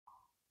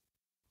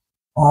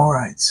All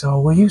right, so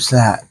we'll use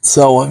that.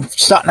 So I'm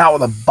starting out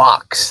with a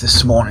box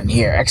this morning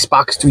here,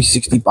 Xbox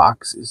 360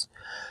 boxes.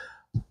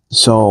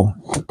 So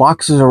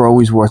boxes are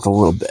always worth a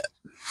little bit.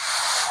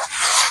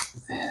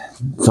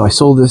 So I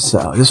sold this.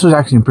 This was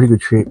actually in pretty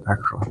good shape,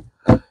 actually,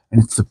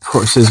 and it's the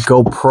Pro. It says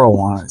Go Pro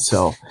on it.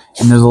 So,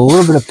 and there's a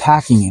little bit of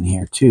packing in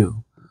here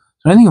too.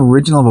 So anything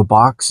original of a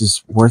box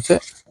is worth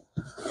it,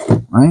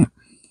 right?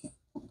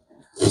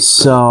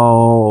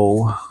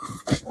 So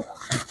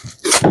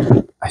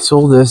I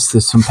sold this.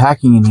 There's some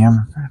packing in here.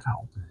 I'm gonna try to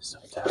open this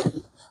up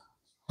down.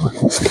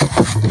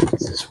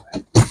 This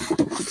way.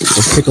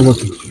 Let's take a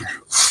look in here.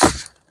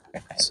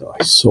 So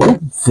I sold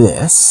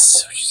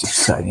this, which is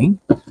exciting.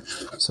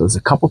 So there's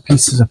a couple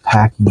pieces of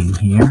packing in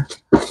here.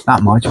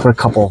 Not much, but a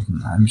couple.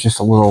 I'm just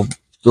a little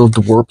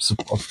dwarps.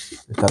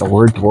 Is that a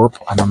word, dwarp?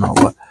 I don't know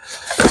what.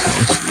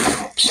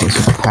 So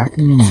there's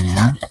packing in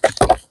there.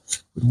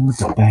 We don't have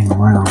to bang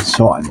around.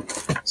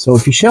 So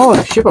if you sell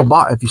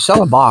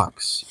a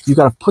box, you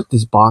got to put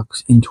this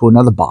box into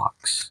another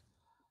box.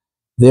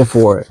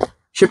 Therefore,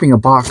 shipping a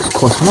box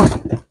costs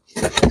money.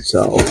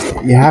 So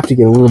you have to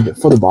get a little bit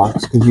for the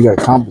box because you got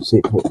to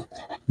compensate for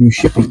you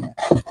shipping it,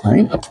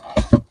 right?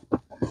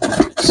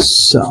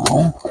 So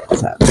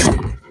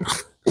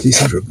these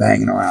things are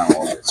banging around a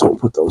little bit, so we'll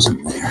put those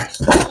in there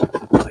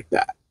like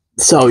that.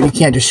 So you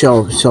can't just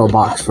sell a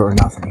box for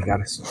nothing. You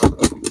got to,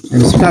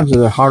 and sometimes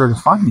they're harder to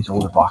find, these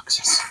older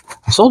boxes.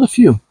 I sold a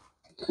few.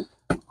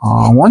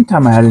 One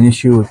time I had an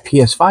issue with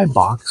PS5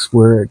 box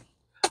where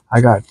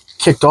I got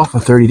kicked off for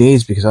 30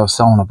 days because I was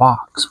selling a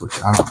box, which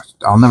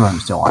I'll never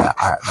understand why that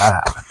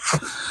happened.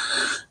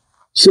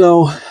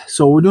 So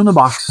we're doing the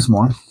box this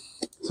morning.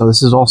 So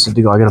this is all set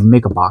to go. I got to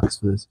make a box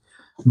for this.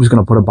 I'm just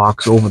going to put a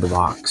box over the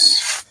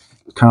box.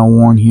 It's kind of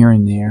worn here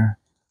and there.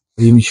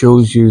 It even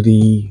shows you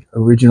the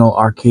original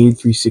arcade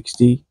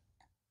 360.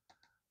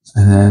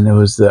 And then there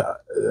was the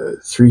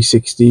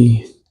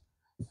 360.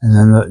 And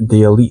then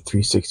the Elite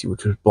 360,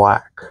 which was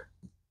black.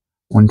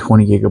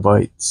 120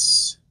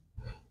 gigabytes.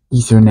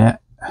 Ethernet.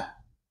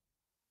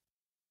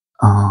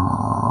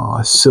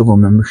 Silver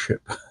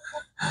membership.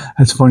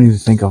 That's funny to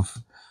think of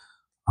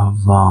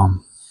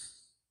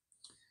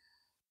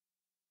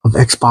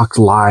Xbox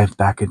Live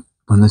back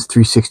when this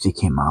 360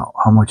 came out.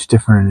 How much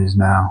different it is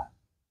now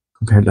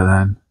compared to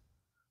then,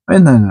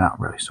 and then not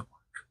really so much.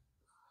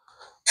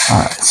 All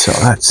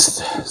right,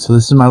 so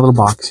this is my little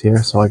box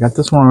here. So I got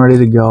this one ready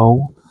to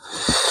go.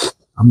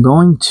 I'm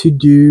going to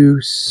do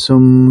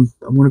some.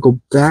 I'm going to go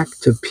back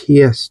to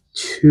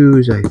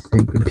PS2s, I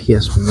think, and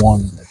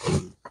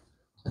PS1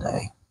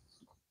 today.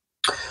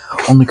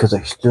 Only because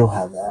I still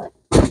have that.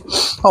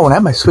 Oh, and I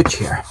have my Switch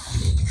here.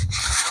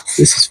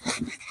 This is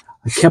fun.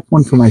 I kept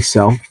one for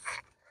myself.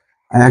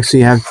 I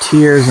actually have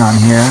tiers on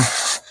here.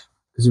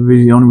 Because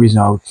the only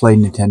reason I would play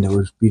Nintendo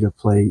would be to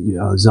play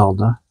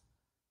Zelda.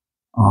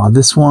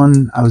 This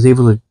one, I was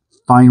able to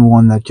find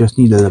one that just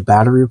needed a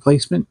battery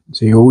replacement.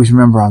 So you always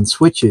remember on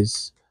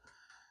Switches,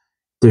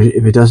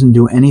 if it doesn't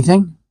do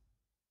anything,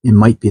 it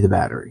might be the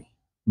battery.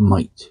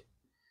 Might.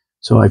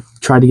 So I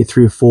tried to get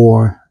 3 or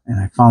 4, and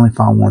I finally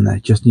found one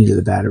that just needed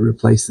the battery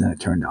replaced, and then it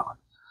turned on.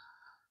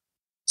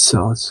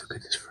 So let's look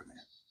at this for a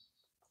minute.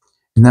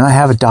 And then I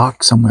have a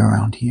dock somewhere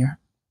around here.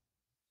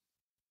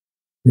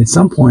 And at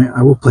some point,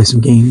 I will play some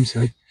games.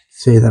 I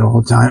say that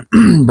all the time,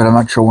 but I'm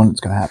not sure when it's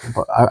going to happen.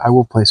 But I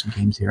will play some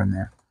games here and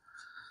there.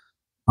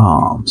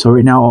 So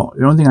right now,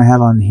 the only thing I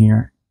have on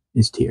here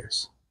is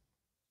Tears.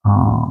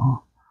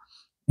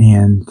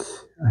 And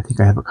I think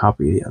I have a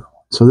copy of the other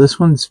one. So this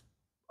one's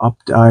up.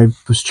 I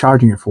was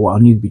charging it for a while.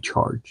 It needed to be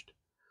charged.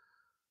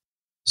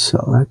 So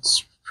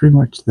that's pretty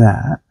much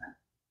that.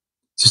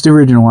 It's just the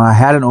original one. I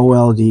had an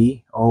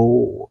OLED.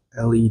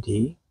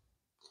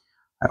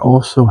 I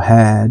also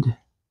had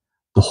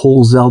the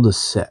whole Zelda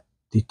set,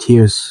 the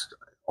Tears,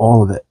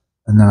 all of it,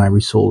 and then I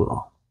resold it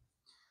all.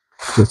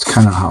 So that's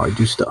kind of how I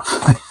do stuff.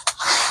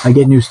 I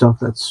get new stuff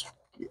that's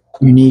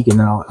unique, and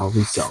then I'll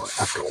resell it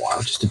after a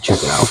while just to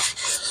check it out.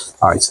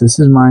 All right, so this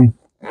is my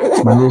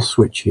little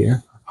Switch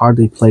here. I've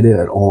hardly played it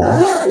at all,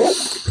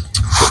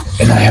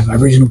 and I have my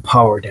original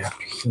power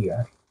adapter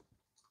here.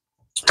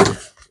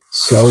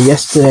 So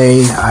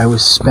yesterday I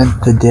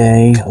spent the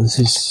day. This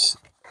is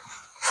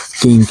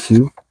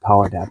GameCube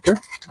power adapter.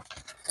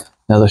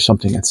 Now there's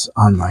something that's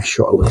on my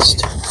short list.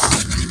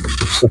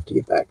 Stuff to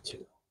get back to.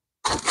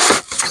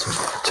 So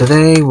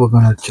today we're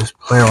gonna just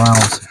play around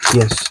with some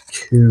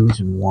PS2s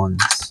and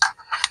 1s.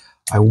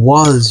 I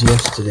was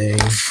yesterday.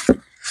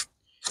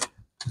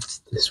 What's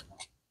this one?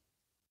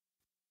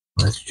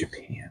 Oh, that's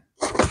Japan.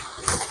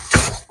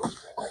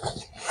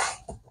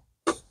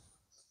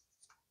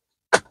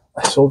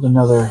 I sold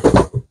another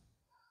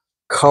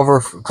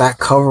back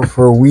cover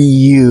for Wii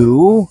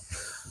U.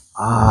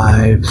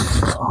 I've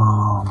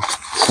sold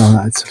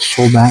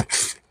that.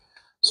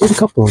 Sold a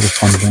couple other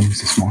fun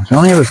things this morning. So I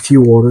only have a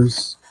few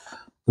orders.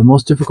 The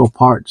most difficult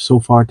part so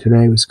far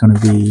today was going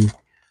to be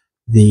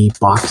the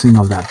boxing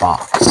of that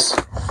box,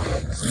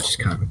 which is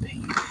kind of a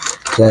pain.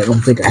 So I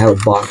don't think I have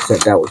a box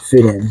that would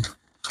fit in.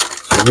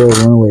 So really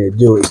the only way to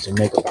do it is to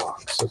make a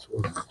box. That's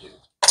what we're going to do.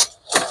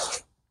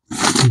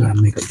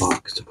 gotta make a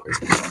box to put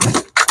it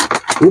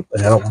in. Oop,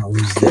 and I don't want to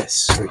lose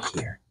this right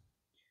here.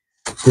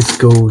 This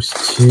goes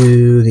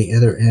to the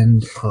other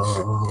end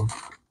of.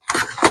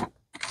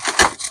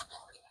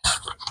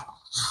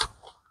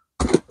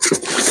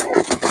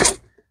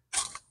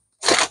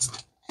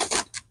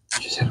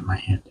 Just had it in my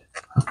hand.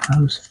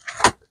 How's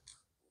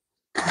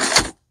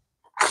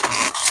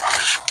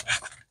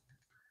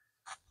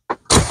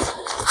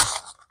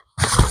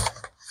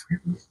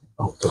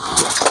oh,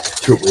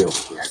 threw it way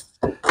over here.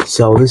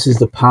 So this is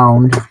the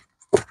pound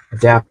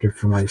adapter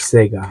for my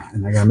Sega,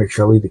 and I gotta make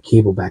sure I leave the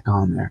cable back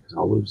on there because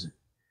I'll lose it.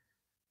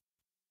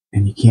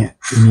 And you can't.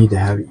 You need to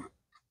have it.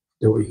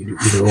 Do what you can do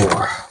either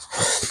or.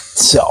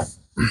 So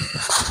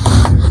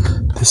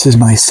this is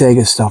my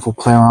Sega stuff. We'll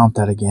play around with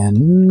that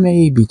again.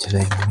 Maybe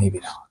today, maybe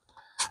not.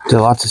 Did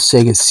lots of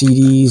Sega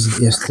CDs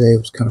yesterday. It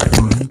was kind of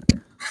fun.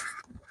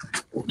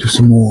 We'll do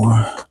some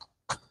more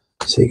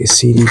Sega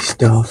CD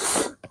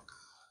stuff.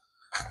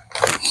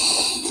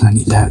 I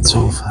need that,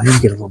 so I need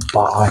to get a little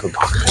box. I have a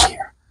box right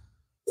here.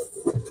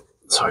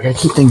 So I gotta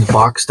keep things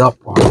boxed up,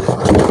 or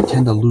I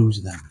tend to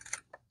lose them.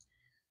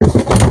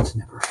 It's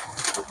never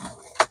fun.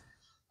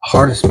 The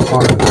hardest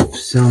part of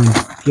selling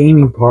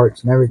gaming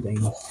parts and everything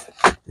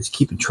is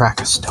keeping track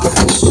of stuff.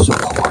 It's so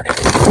hard.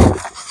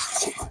 Let's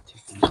see if I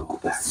take these all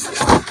back.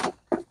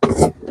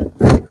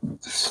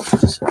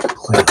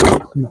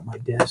 Clean up my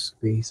desk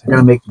space. I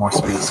gotta make more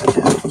space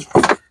again.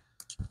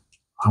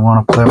 I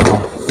want to play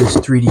with this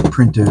 3D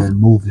printer and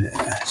move it,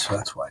 so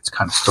that's why it's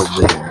kind of still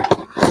there.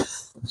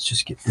 Let's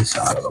just get this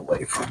out of the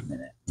way for a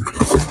minute. Put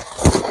the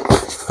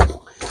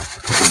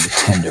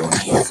Nintendo in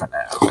here for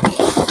now.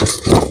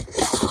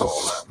 Call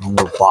that in a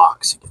little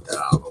box and get that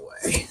out of the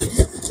way.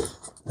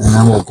 And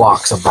then we'll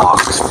box a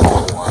box for a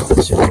while.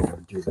 Let's see if we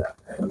can do that.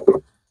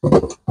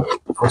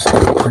 First,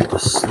 I'm going to print the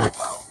slip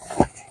out.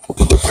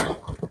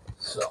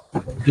 So,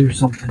 we'll do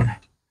something.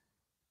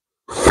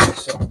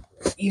 So,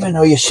 even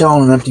though you're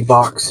selling an empty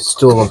box, it's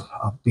still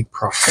a big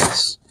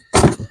process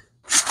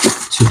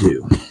to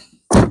do.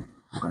 I'm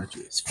going to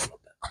do this for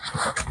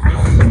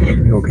a little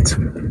bit. Go get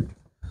some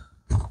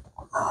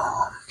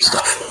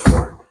stuff.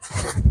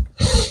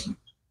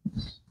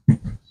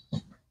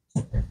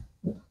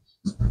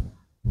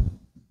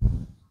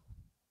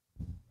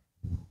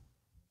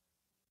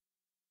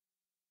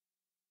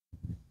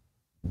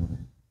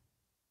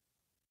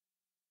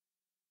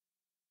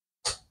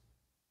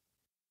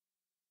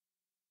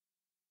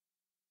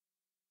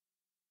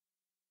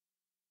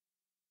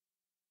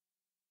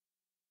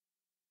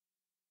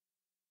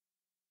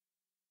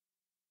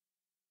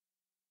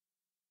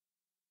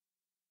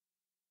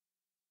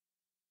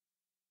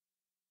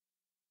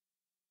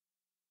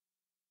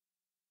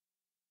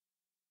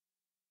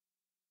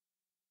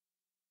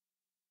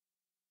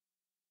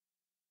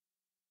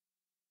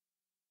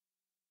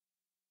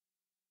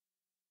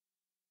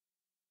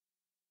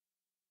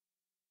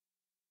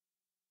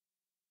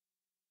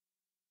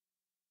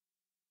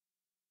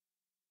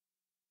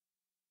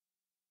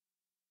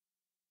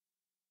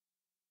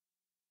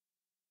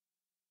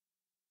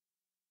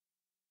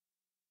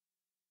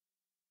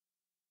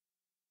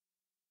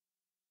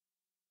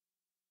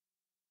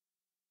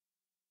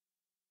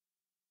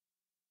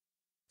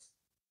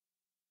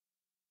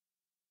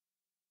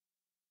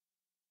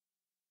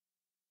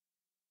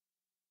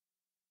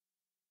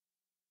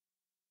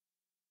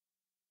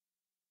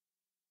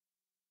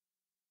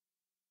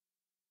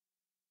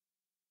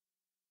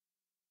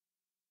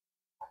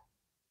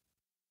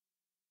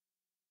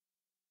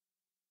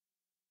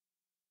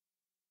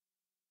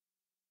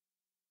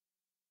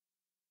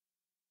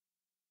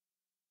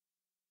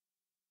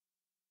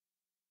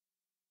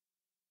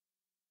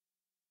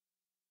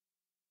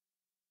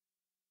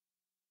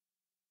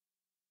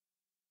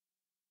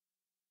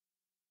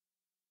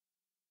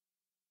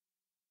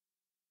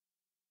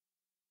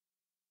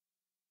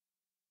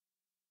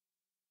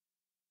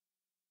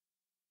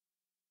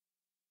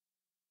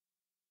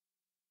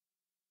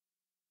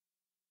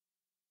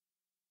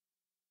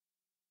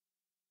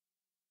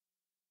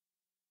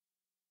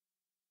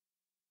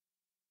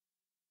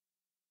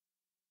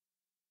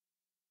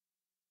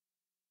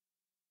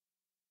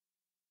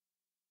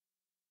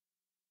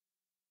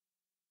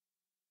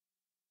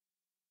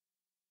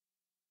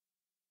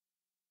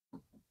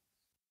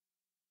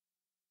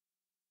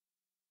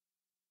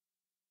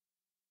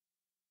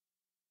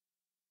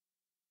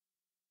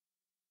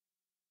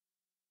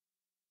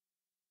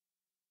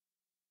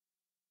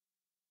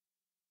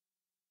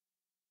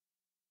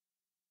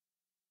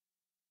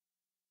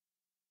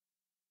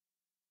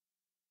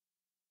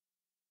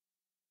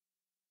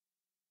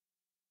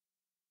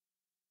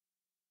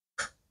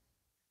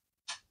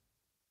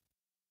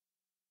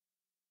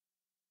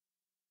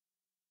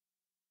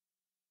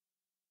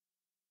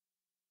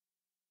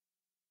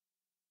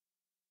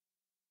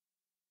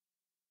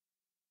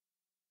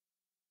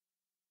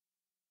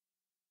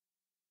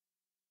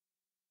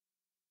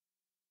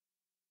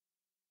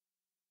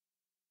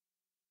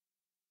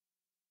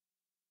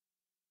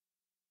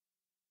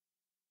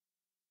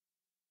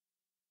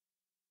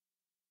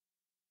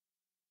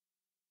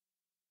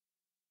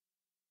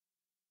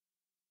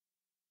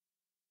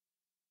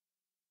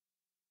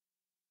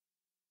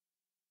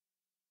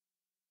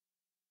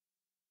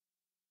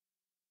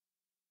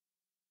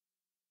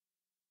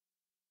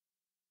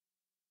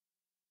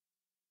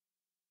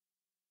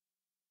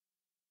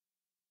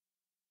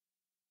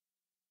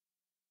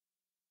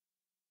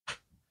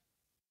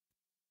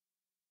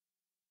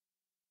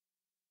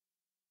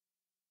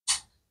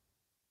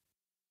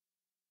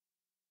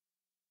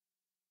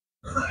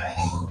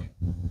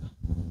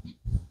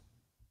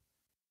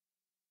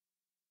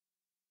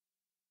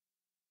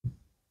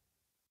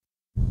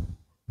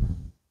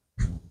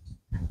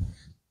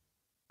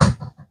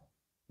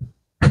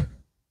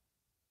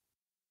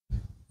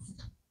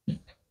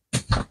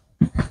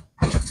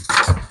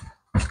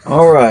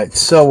 All right,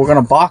 so we're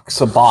gonna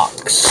box a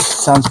box.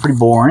 Sounds pretty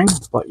boring,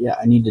 but yeah,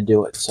 I need to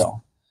do it,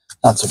 so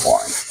not so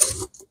boring.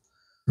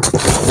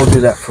 We'll do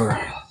that for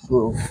a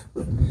little.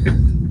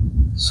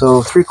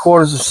 So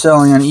 3/4 of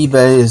selling on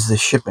eBay is the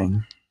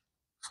shipping,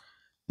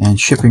 and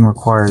shipping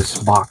requires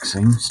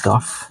boxing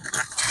stuff.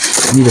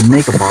 I need to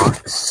make a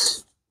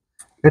box.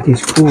 Got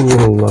these cool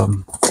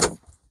little.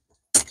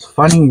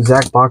 Finding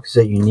exact boxes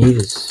that you need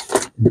is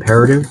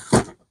imperative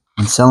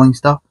in selling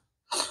stuff.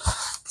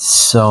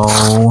 So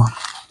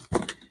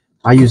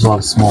I use a lot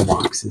of small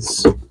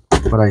boxes,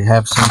 but I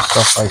have some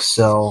stuff I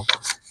sell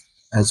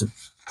as a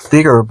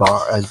bigger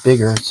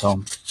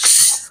so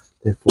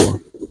therefore.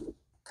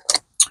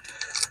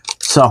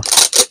 So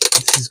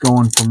this is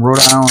going from Rhode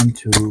Island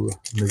to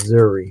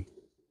Missouri.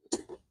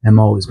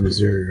 MO is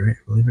Missouri, right?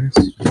 I believe it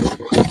is.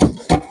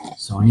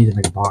 So I need to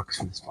make a box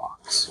for this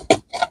box,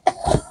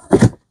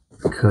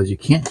 because you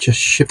can't just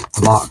ship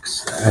the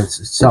box as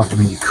itself. I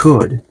mean, you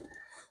could.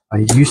 I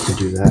used to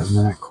do that, and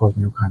then that caused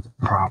me all kinds of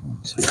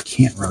problems. So you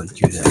can't really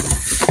do that.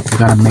 You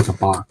gotta make a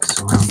box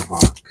around the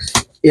box.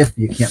 If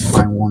you can't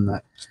find one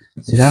that...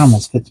 See, that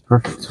almost fits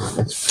perfect, so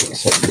that's pretty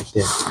set right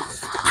there.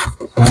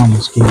 That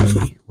almost gave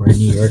me what I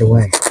need right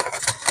away.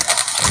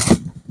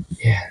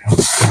 Yeah, it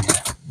almost gave me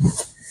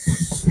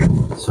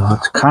that. So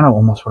that's kind of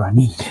almost what I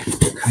need.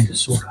 Kind of,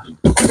 sort of.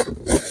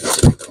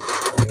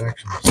 It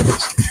actually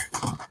fits there.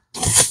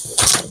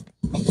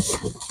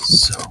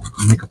 So,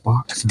 make a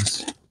box, and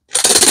it's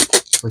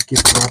like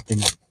gift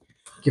wrapping a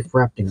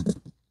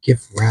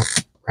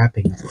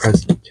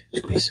present,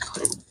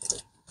 basically.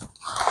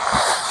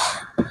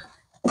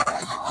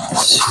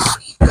 Let's see if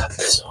we can cut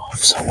this off.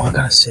 So we're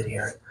gonna sit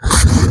here.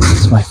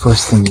 This is my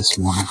first thing this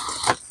morning.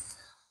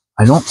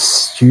 I don't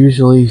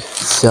usually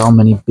sell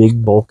many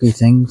big, bulky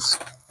things,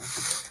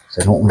 because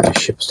I don't like to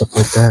ship stuff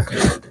like that.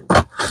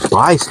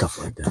 Buy stuff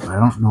like that, but I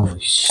don't normally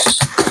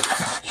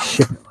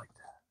ship it like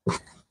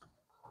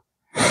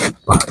that.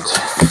 But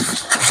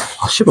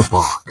I'll ship a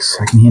box.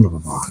 I can handle a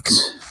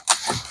box.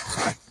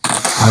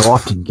 I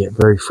often get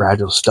very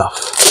fragile stuff.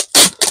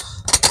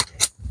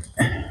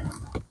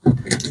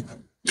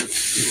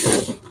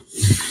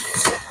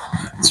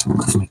 So I'm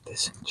going to make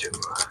this into...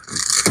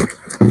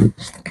 I'm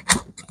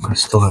going to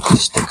still have to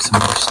stick some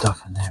more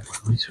stuff in there, but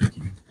at least we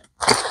can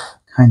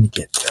kind of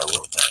get there a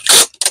little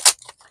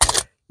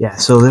bit. Yeah,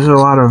 so there's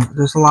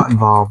a lot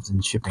involved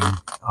in shipping,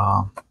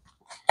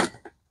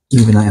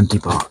 even an empty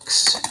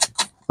box.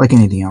 Like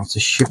anything else, the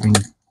shipping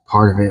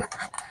part of it,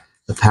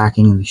 the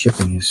packing and the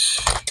shipping is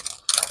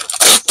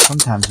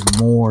sometimes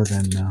more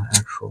than the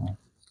actual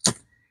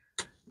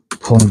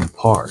pulling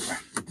apart.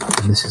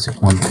 And this is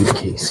one good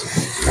case.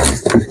 I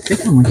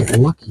think I'm going to get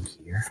lucky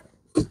here,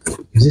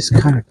 because this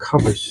kind of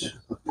covers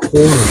a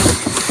quarter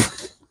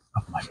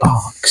of my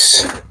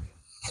box.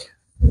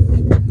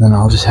 Then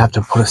I'll just have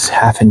to put a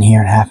half in here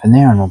and half in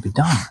there, and we'll be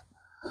done.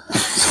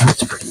 So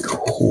that's pretty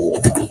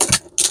cool.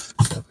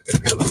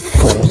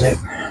 Fold it.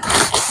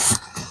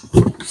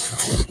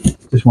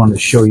 Just wanted to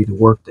show you the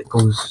work that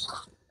goes.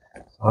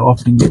 I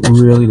often get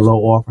really low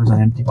offers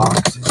on empty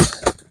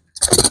boxes,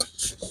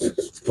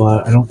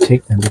 but I don't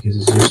take them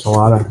because there's just a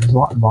lot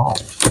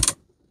involved.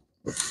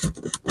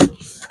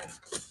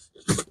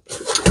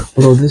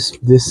 Although this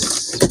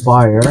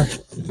buyer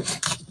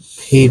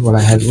paid what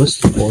I had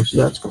listed for, so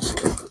that's cool.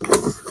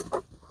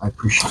 I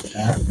appreciate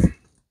that.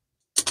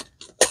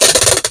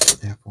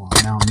 Therefore,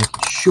 now I'm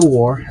making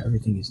sure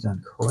everything is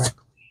done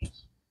correctly,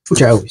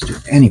 which I always do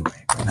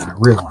anyway, but now I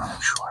really want to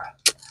make sure.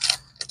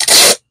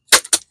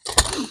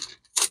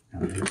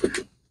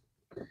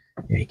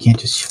 Yeah, you can't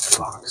just ship a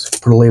box.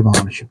 Put a label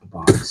on to ship a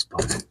box,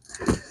 but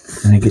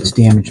then it gets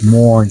damaged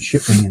more in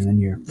shipping, and then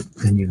you're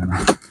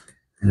gonna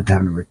end up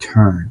having to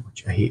return,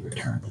 which I hate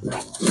returns.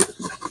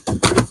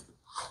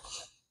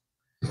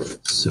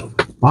 So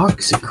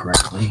box it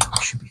correctly,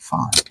 it should be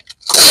fine.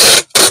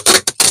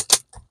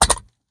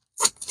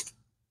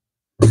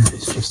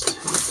 It's just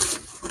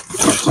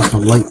a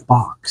light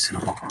box in a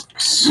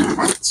box.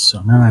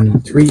 So now I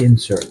need 3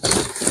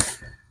 inserts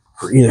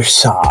for either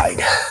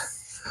side.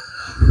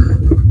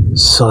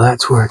 So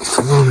that's where it gets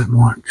a little bit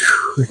more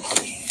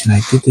tricky. And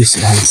I did this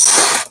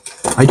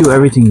I do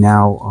everything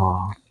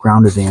now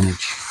Ground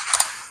Advantage.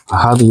 I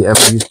hardly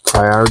ever use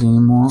Priority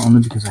anymore,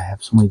 only because I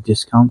have so many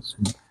discounts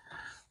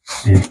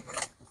and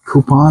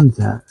coupons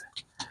that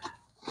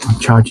I'm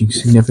charging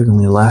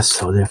significantly less,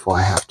 so therefore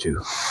I have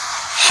to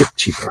ship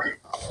cheaper.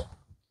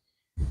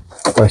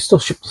 But I still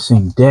ship the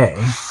same day.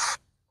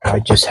 I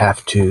just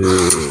have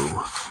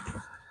to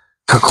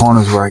cut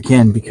corners where I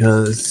can,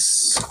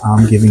 because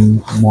I'm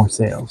giving more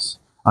sales.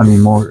 I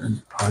mean, more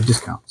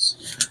discounts.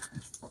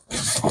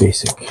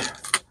 Basic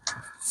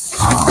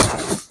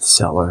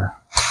seller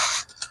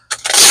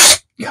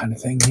kind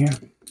of thing here.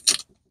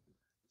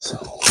 So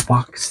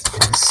box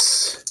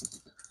this.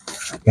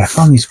 Yeah, I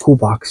found these cool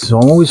boxes. So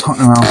I'm always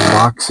hunting around for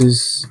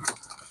boxes.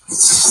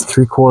 It's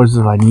 3/4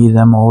 if I need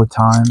them all the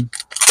time.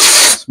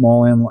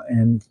 Small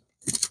and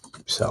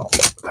so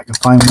if I can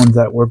find ones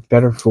that work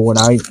better for what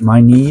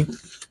my need,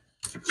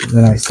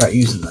 then I start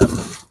using them.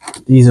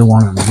 These are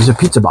one of them. These are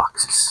pizza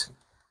boxes.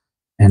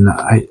 And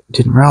I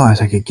didn't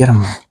realize I could get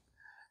them,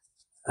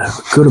 a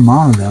good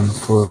amount of them,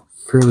 for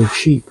fairly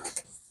cheap.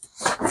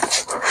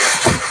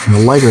 And the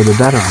lighter the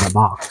better on the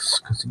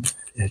box, because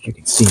as you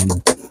can see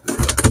in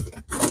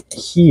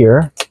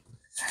here,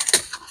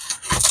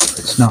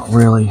 it's not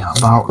really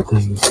about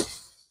the...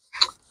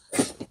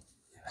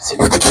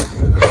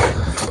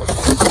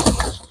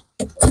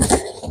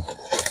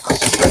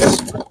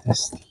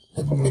 This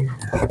here.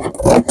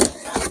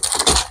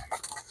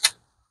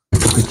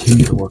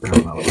 Continue to work on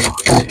my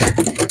box here.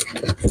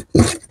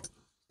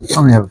 I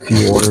only have a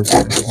few orders.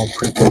 It's all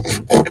pretty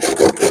busy.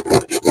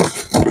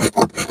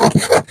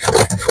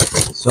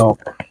 So,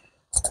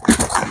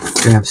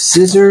 we have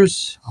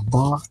scissors, a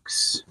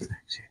box,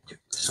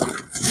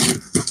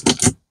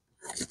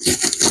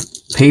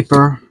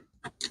 paper,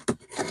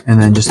 and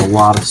then just a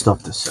lot of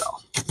stuff to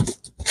sell.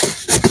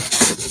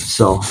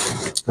 So,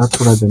 that's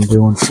what I've been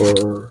doing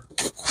for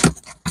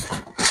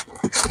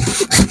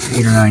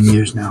 8 or 9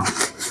 years now.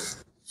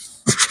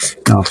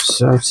 No,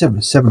 7 or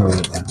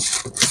 8 now.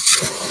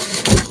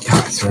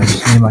 God, so I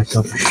just made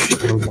myself a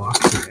little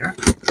box here.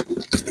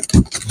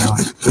 Now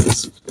I put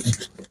this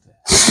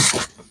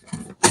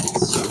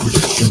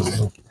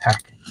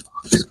packing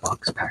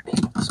box packing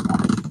this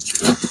morning.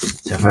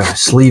 So if I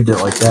sleeved it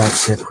like that,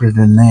 say I put it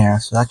in there,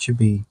 so that should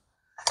be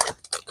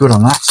good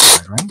on that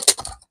side, right?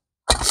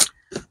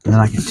 And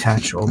then I can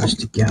attach all this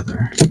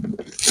together.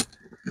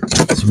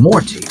 Some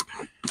more tape.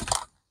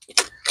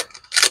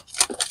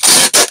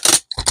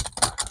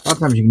 A lot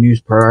of times you can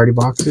use priority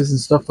boxes and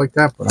stuff like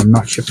that, but I'm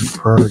not shipping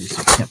priorities,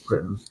 so I can't put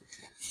it in.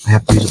 I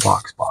have to use a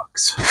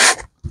box.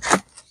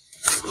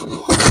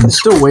 And it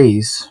still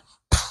weighs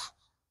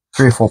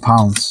 3 or 4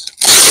 pounds,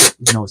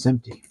 even though it's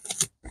empty.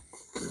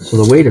 So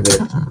the weight of it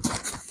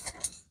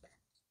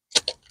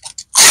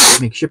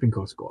makes shipping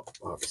costs go up,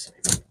 obviously.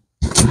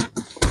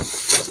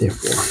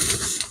 Therefore,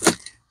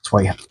 that's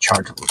why you have to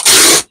charge a little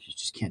bit. You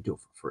just can't do it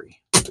for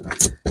free.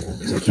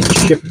 Because I can't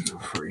ship it for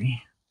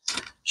free.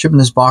 Shipping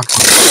this box,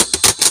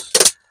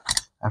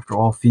 after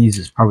all fees,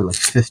 is probably like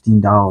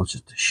 $15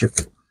 just to ship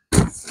it.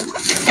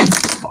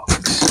 Box.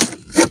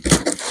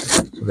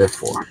 So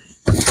therefore,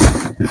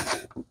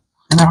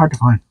 and they're hard to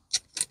find.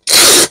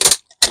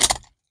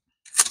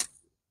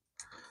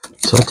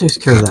 So that takes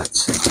care of that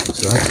side.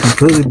 So that's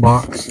completely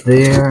boxed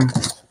there.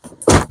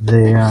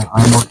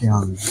 I'm working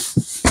on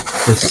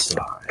this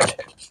side.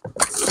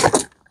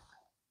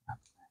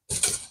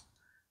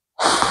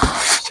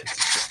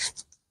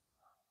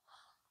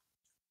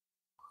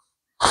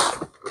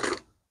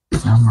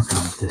 Now I'm working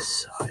on this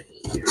side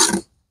here. So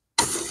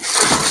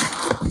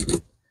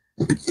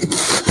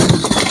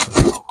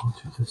I'll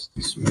do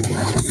this way.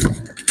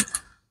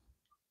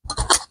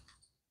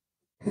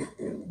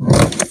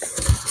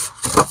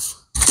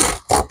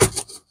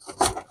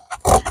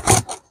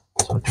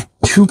 So I took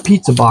 2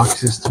 pizza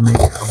boxes to make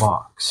a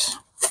box.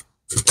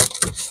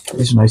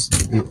 These are nice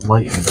and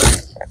light and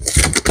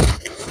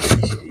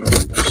easy to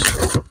use.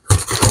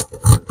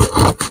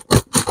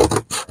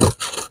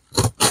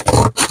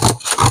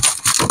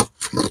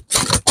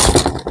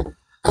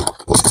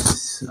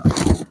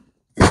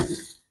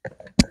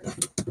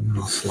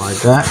 Slide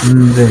that in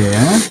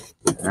there,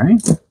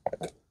 alright,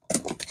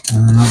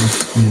 and then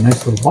that'll be a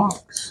nice little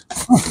box.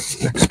 Oh,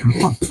 that's kind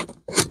of fun.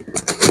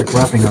 It's like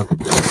wrapping a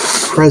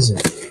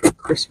present for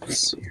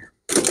Christmas here.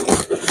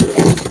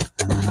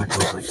 And then that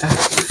goes like that.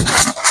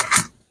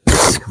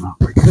 It's come out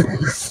pretty good.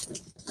 It's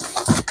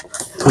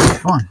really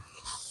fun.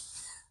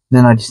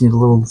 Then I just need a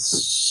little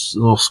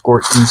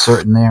squirt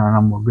insert in there,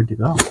 and we're good to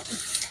go.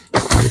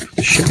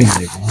 The shipping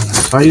label.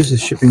 So I use the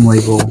shipping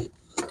label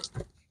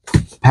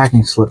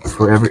packing slip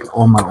for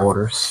all my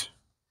orders.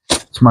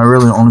 It's my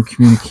really only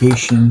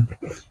communication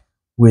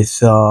with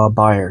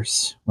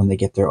buyers when they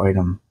get their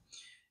item.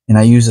 And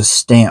I use a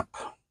stamp.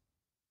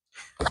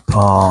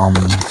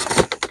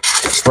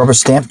 Rubber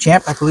Stamp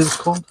Champ, I believe it's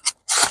called.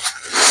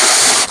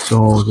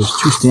 So there's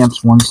 2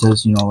 stamps. One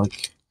says, you know,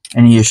 like,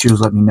 any issues,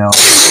 let me know,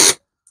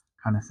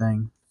 kind of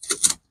thing.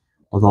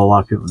 Although a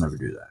lot of people never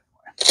do that.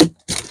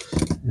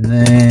 And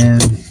then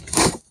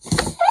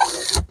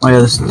my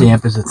other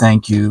stamp is a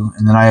thank you,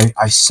 and then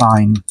I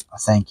sign a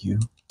thank you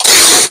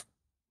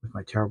with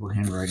my terrible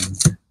handwriting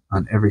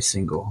on every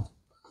single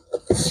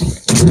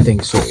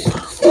thing sold.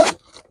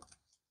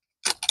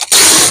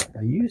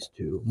 I used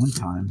to, one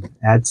time,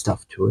 add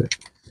stuff to it.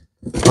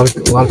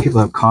 A lot of people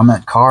have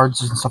comment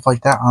cards and stuff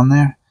like that on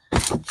there,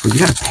 but you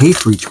gotta pay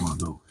for each one of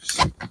those.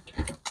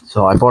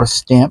 So I bought a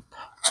stamp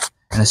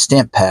and a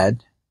stamp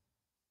pad,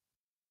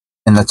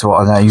 and that's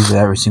what I use it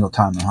every single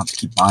time. I don't have to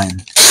keep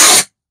buying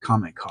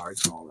comment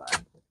cards and all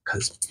that,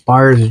 because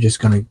buyers are just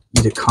going to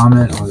either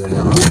comment or they're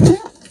not.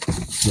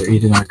 They're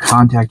either going to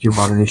contact you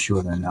about an issue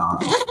or they're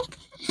not.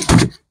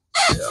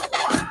 So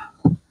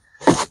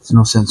there's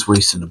no sense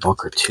wasting $1 or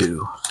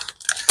 $2.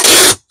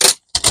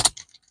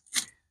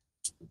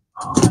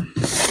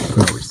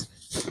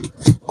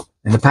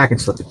 And the packet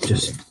slip,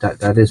 just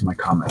that is my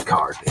comment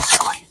card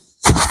basically,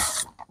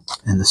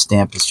 and the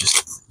stamp is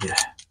just a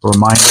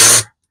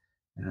reminder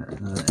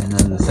and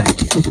then the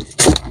thank you.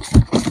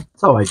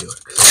 That's how I do it,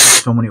 because I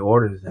have so many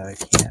orders that I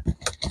can't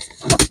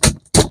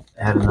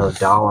add another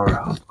dollar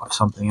of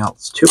something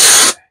else to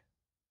it.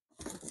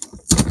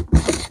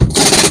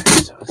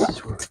 So this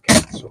is where we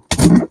get. So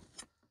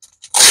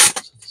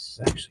this is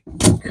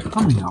actually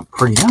coming out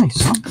pretty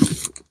nice, huh?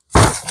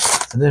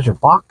 So there's your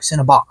box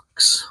in a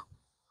box.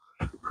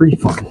 Pretty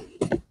fun.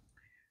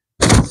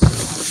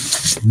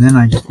 And then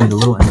I just made a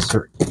little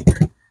insert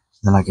here.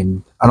 Then I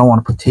don't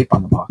want to put tape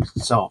on the box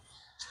itself.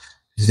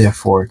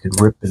 Therefore, it could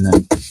rip and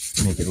then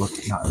make it look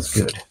not as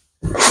good.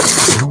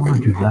 I don't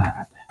want to do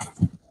that.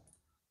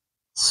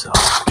 So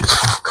I'm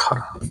just going to cut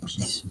out a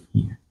piece in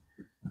here.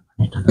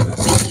 I need another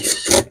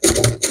piece.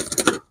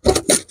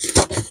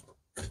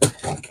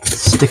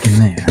 Stick in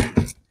there.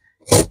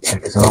 Yeah,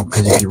 because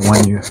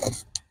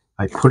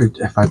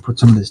if I put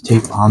some of this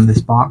tape on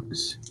this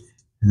box,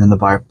 and then the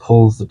buyer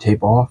pulls the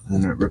tape off, and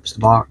then it rips the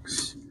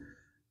box,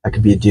 that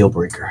could be a deal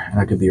breaker, and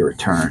that could be a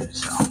return.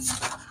 So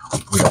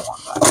we don't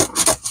want that.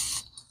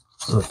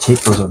 So the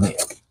tape goes on the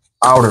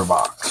outer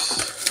box.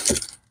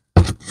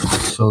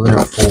 So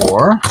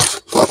therefore,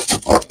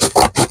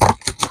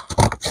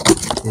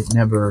 it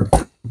never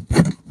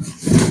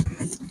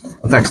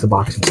affects the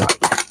box inside.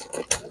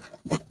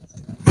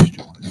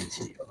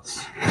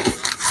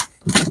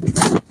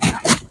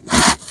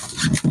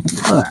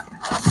 Look at that.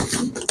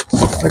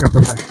 Like a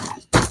professional.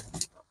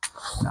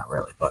 Not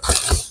really, but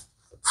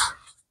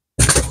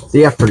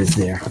the effort is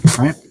there,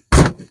 right?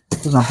 It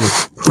doesn't have to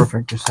look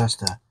perfect, just has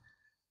to.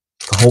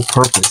 The whole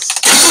purpose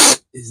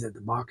is that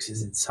the box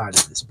is inside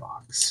of this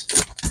box.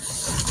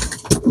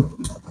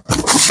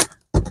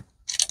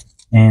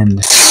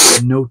 And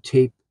no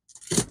tape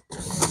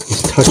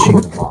is touching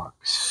the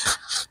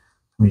box.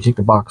 When you take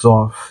the box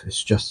off,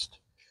 it's just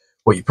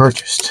what you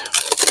purchased.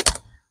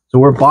 So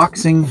we're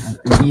boxing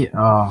the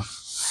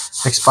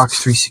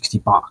Xbox 360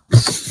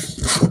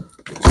 box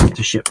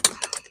to ship.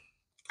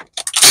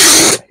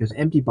 Because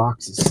empty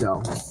boxes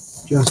sell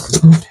just as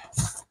good.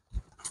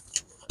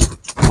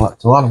 But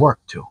it's a lot of work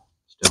too,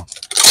 still.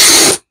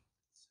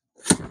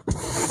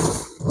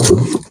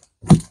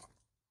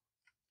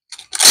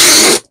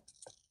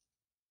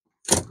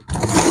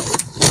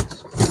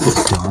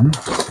 This done.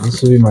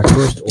 This will be my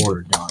first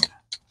order done.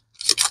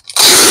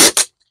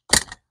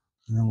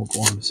 And then we'll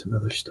go on to some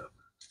other stuff.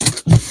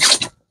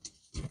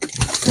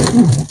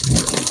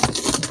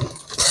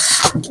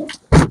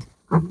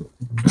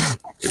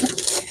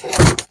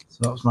 So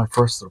that was my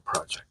first little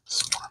project.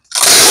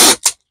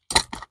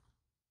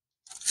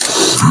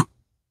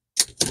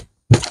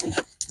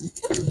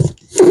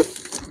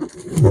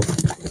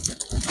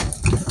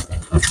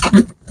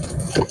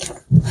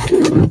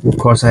 Of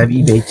course, I have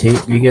eBay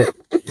tape. You get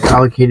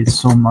allocated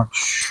so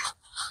much,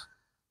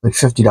 like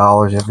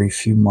 $50 every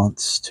few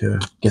months to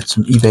get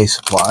some eBay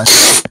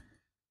supplies.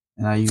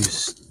 And I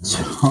use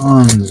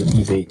tons of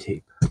eBay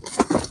tape,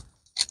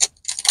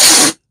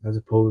 as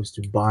opposed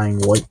to buying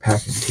white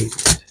packing tape.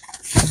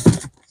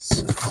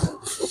 So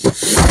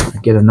I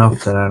get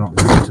enough that I don't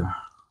have to.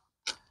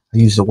 I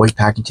use the white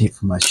packing tape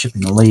for my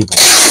shipping the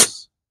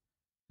labels.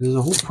 There's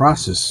a whole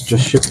process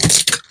just shipping.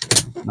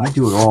 And I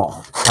do it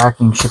all.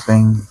 Packing,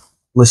 shipping,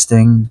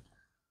 listing,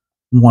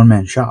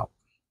 one-man shop.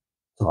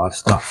 It's a lot of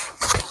stuff.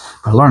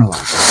 I learn a lot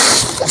of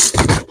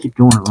stuff. Keep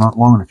doing it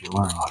long enough, you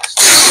learn a lot of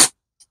stuff.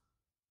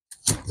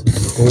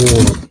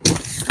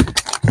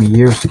 Took me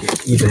years to get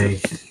eBay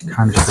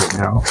kind of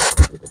straightened out.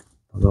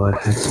 Although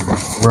I've had some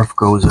rough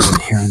goes of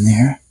it here and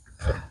there.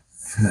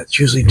 And that's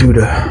usually due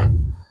to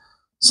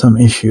some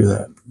issue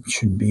that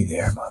shouldn't be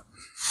there. But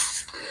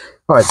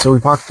alright, so we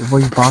boxed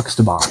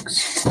the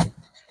box.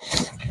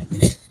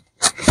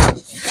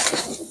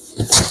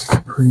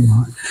 Pretty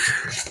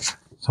much.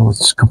 So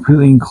it's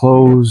completely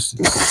enclosed.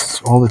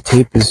 All the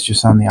tape is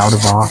just on the outer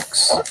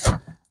box.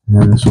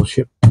 And then this will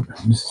ship.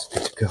 This is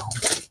good to go.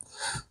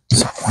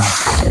 So,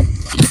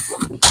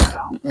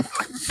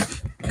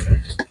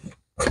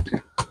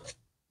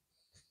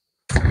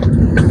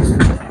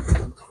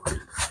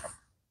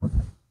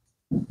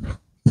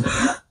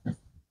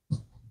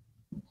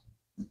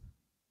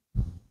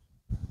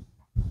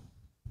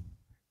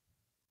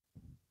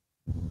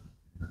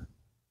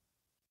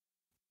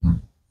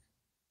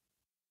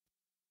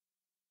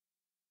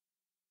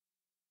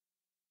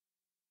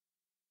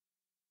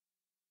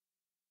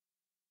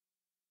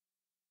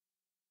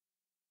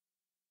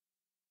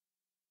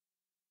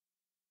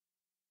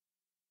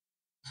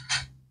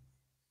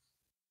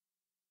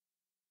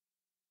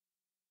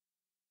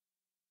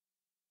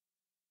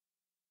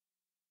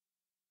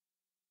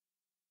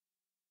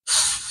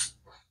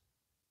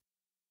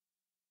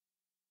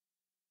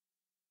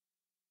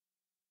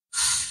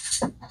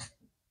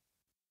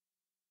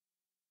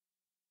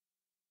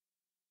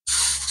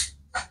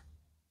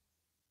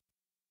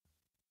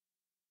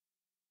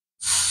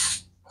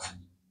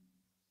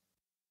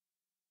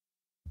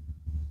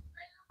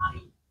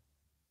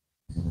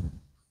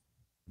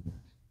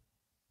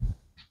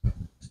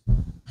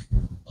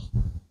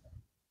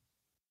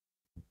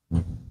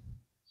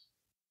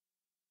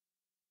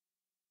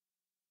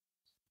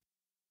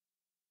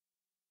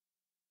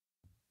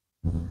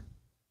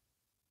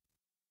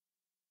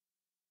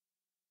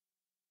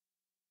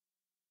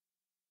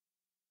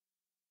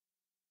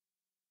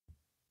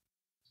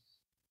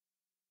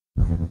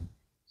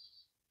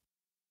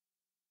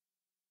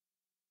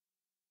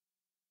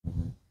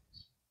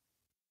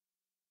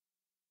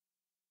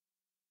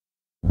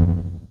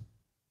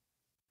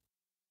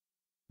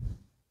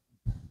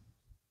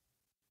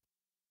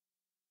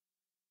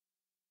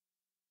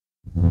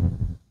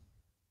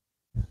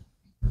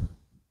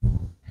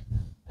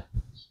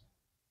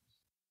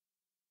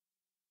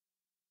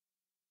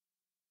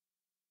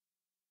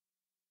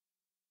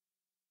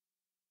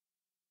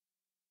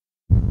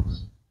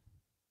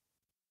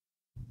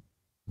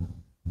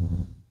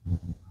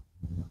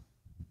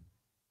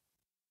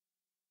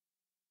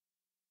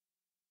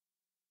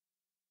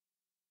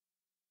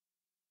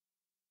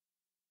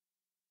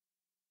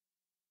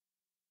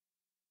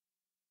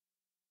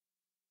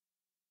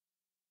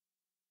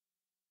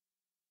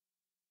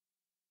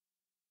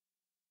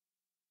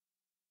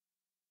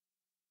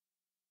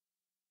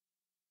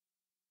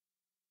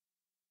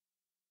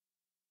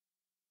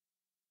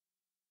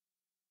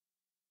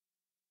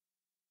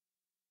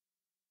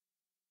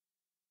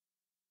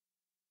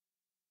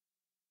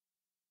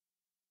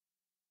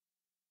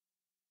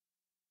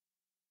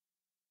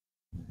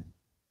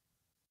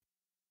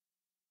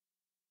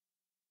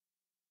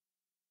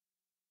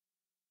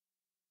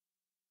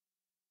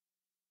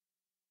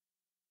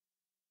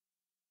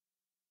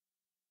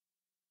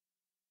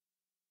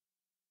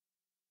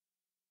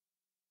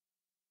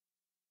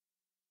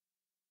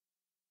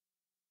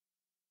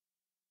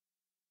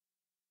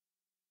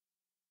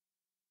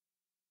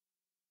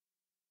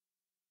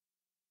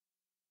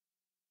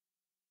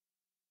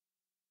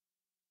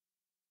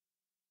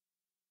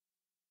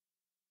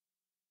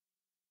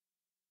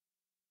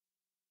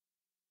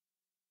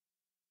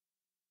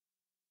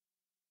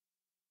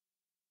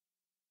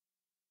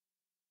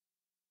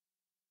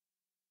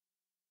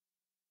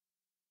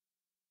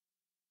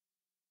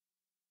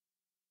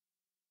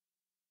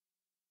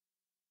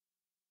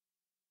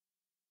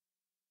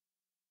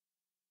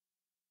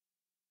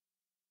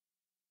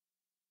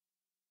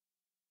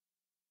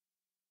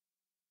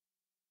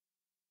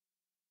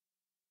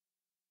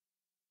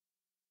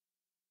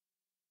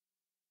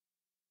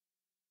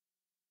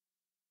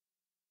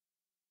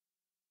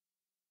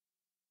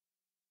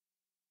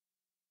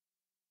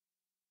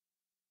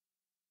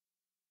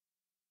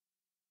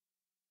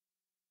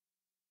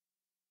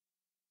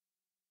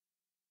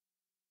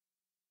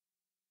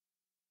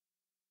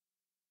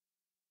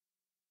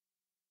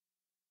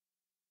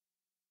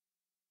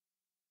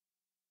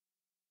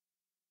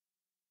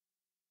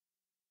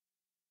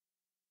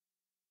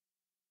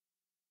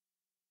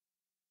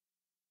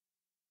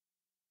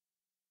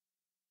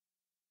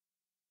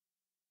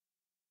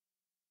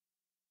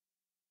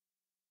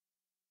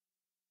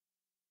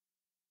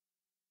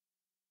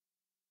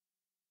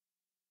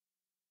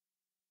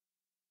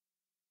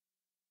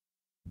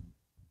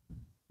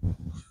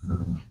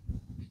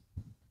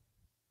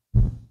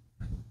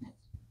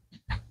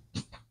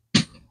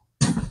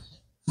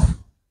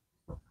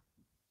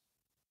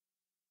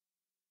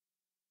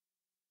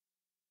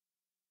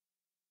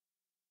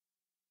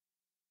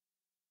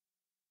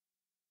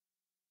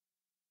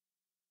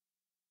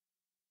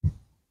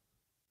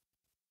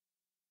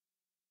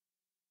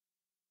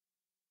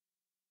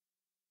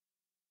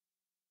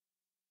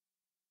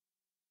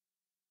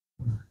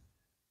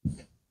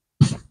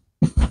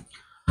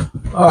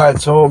 All right,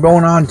 so what we're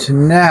going on to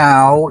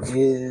now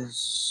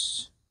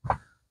is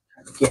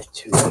get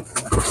to it.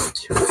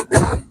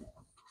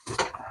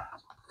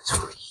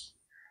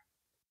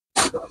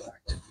 Go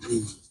back to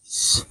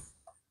these.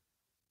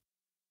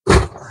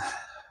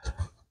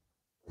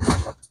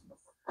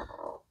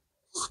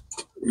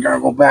 We're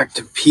gonna go back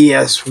to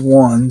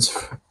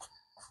PS1s,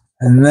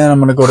 and then I'm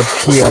gonna go to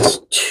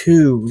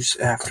PS2s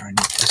after I need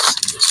to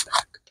send this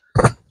back.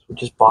 So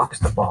just box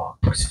the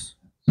box.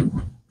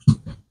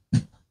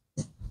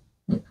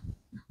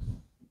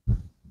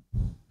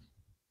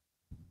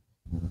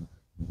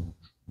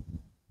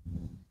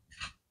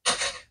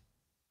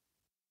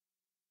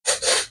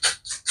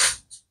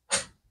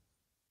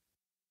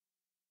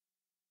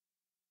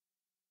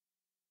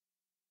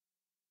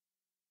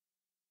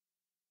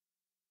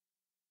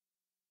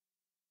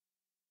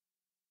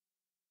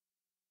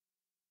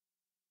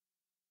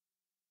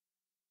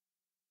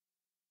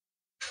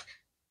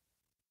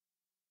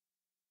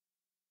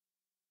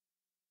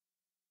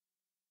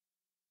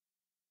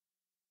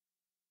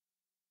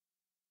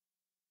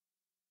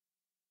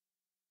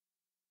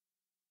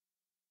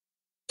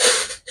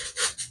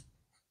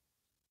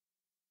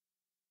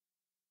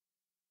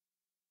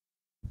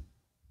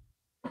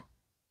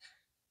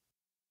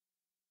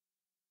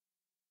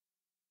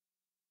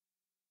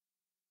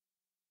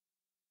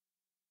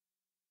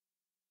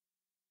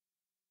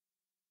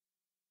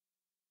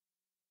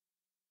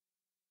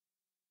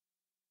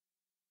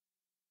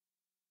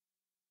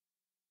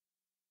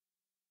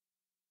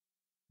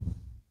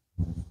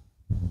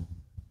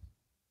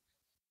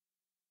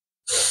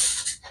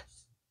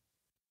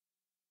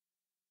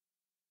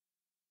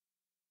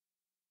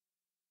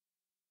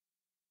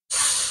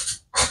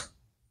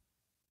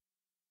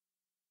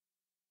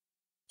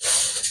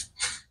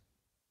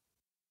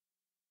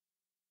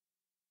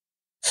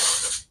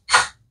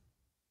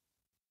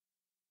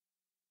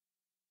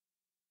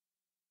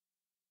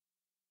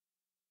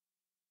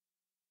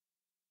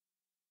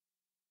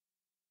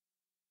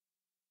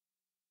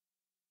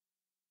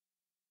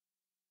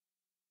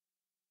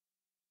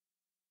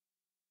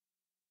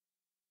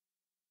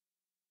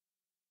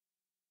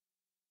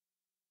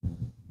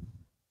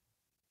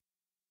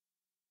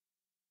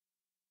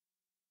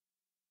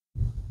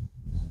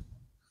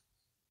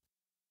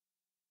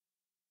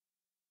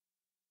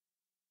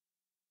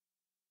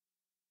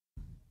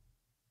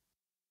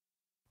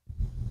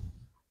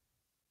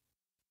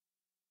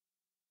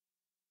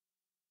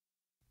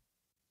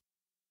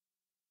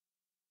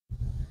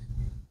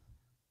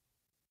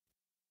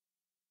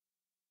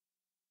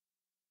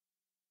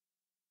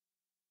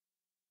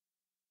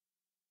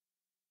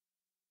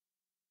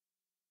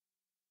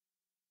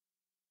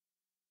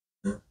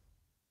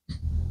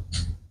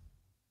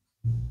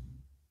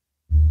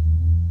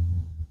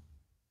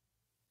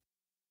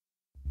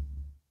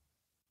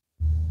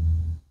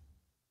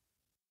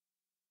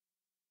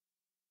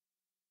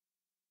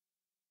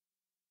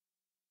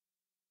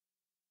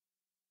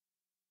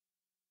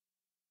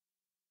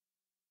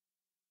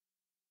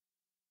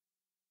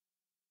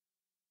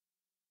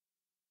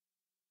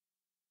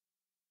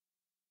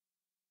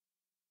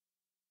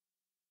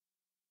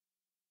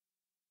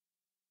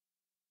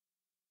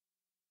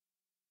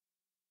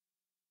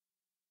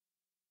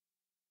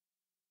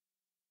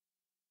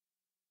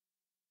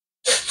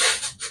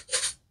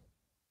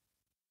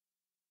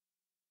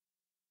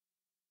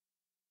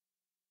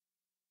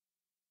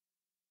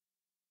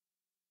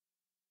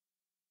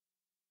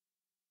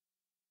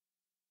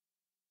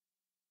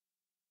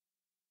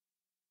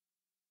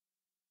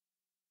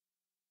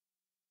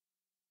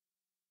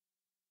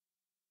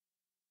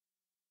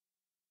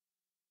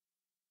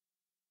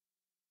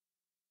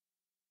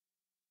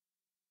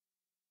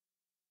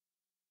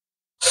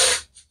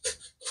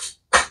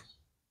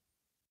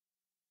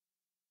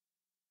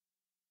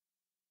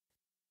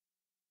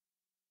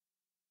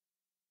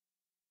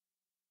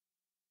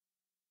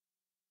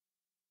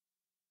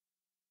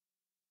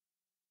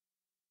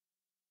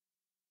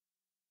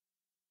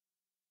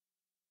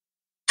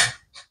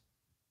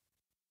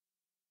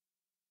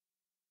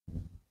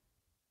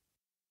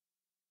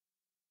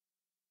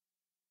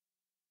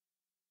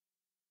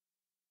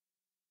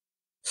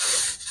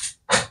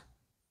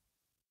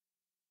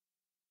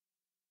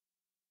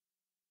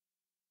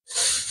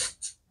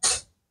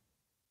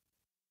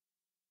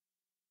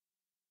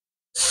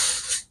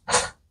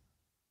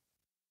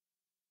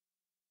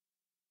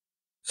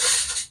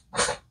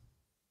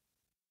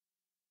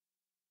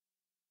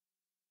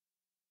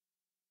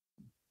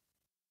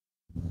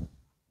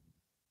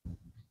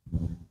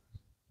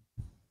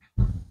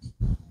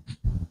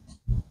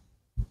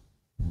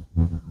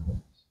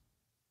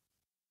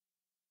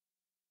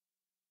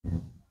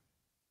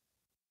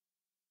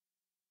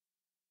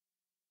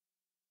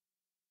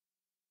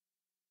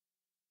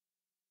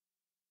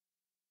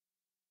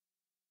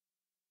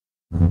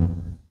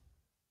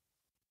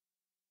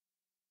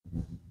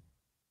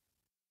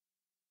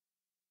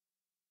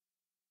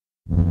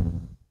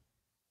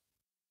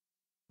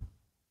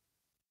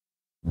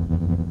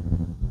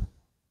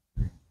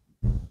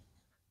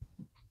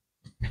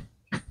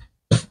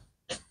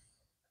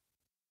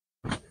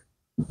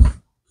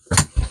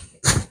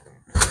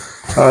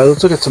 Alright,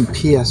 let's look at some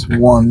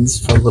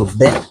PS1s for a little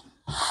bit.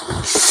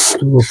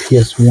 Do a little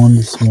PS1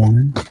 this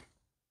morning.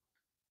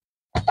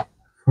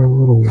 For a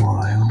little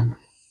while.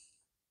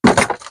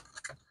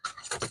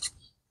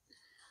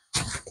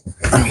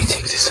 Let me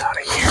take this out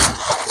of here.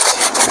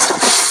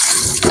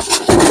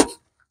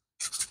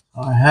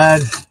 I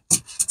had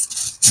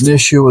an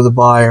issue with a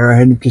buyer. I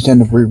had to just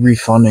end up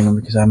refunding them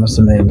because I must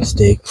have made a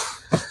mistake.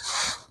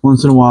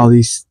 Once in a while,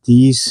 these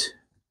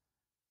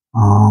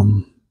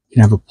can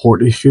have a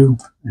port issue,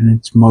 and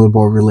it's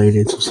motherboard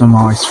related. So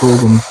somehow I sold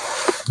them.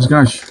 I was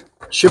gonna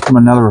ship them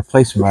another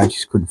replacement, but I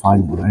just couldn't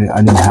find one.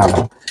 I didn't have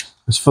them.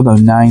 It was for the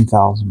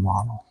 9000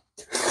 model.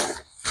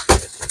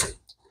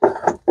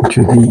 Which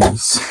are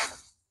these?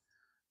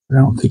 I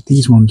don't think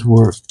these ones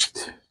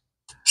worked.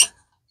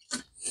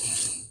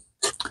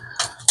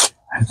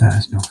 That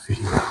has no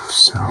video,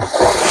 so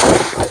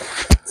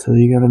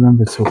you gotta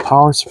remember. So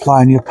power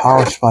supply, I need a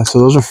power supply. So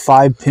those are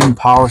 5-pin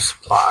power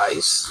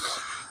supplies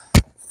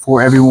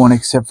for everyone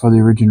except for the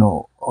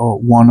original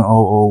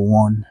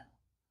 1001.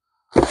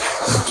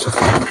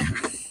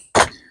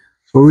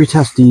 So we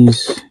test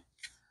these.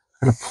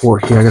 I got a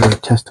port here. I gotta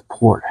test the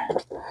port,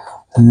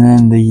 and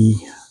then the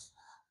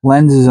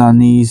lenses on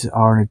these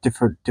are a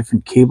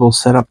different cable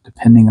setup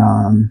depending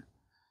on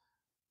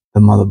the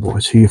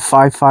motherboard. So your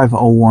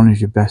 5501 is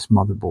your best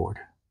motherboard,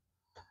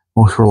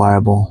 most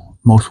reliable,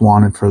 most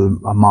wanted for the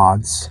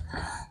mods.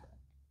 I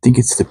think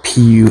it's the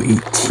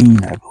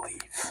PU18, I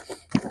believe.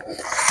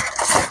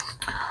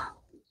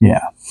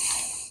 Yeah.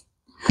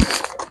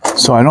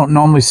 So I don't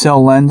normally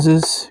sell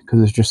lenses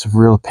because it's just a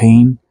real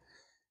pain.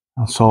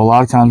 So a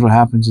lot of times what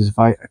happens is if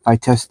I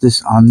test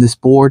this on this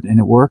board and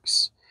it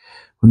works,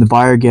 when the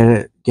buyer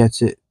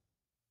gets it,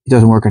 it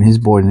doesn't work on his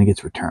board and it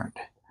gets returned.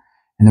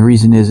 And the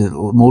reason is that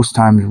most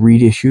times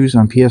read issues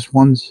on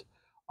PS1s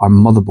are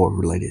motherboard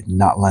related,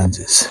 not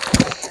lenses.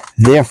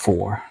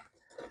 Therefore,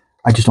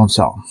 I just don't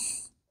sell them.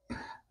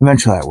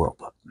 Eventually I will,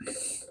 but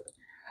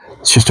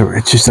it's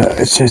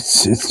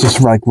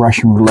just like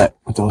Russian roulette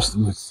with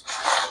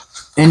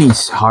any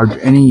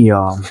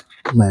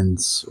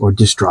lens or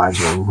disk drives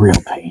are a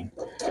real pain.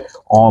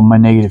 All my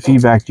negative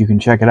feedback, you can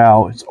check it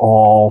out. It's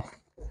all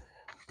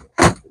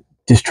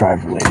disk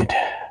drive related.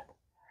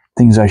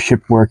 Things I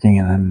shipped working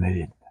and then they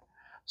didn't.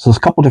 So there's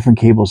a couple different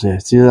cables there.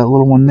 See that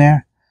little one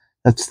there?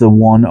 That's the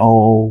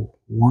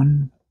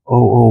 1001.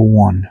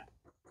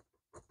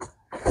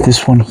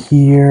 This one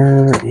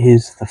here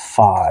is the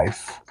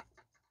 5.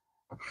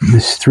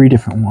 There's 3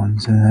 different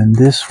ones. And then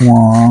this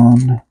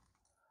one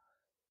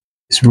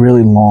is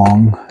really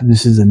long.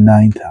 This is a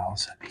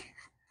 9000,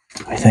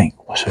 I think.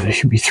 So there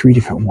should be 3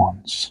 different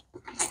ones.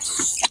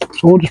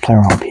 So we'll just play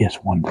around with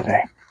PS1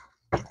 today.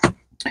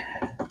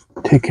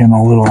 Taking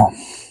a little...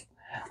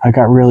 I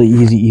got really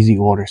easy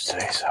orders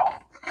today, so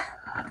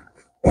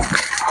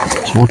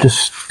we'll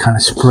just kind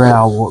of spread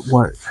out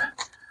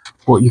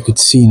what you could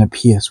see in a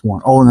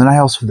PS1. Oh, and then I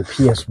also have the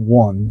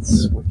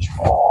PS1s, which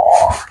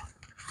are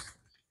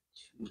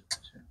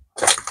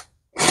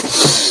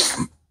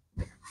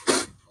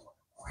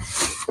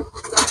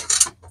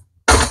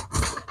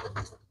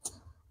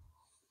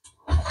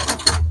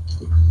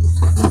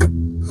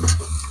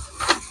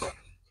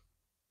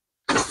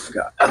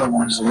got other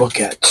ones to look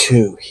at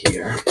too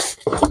here.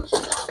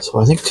 So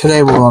I think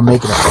today we're going to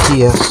make it a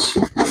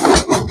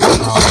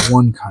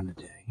PS1 kind of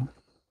day.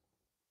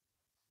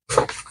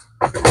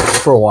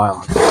 For a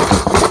while.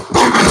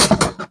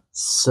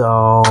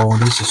 So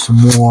these are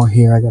some more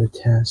here I got to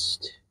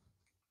test.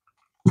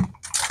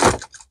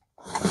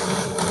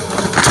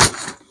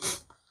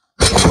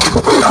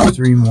 Got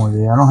 3 more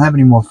there. I don't have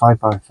any more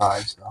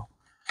 555s though.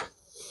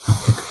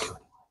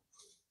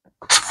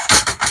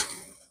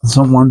 This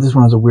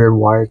one has a weird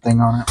wire thing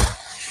on it.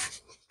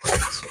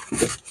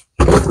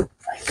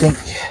 I think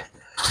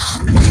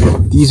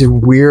these are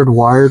weird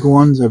wired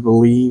ones, I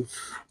believe,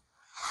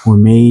 were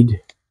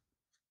made.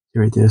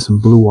 Right there, some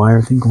blue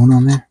wire thing going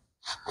on there.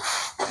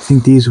 I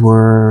think these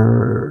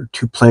were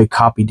to play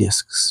copy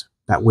discs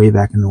that way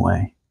back in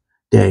the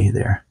day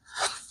there.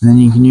 And then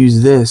you can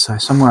use this.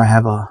 Somewhere I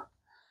have a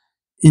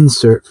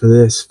insert for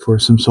this for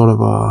some sort of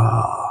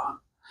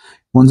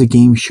one's a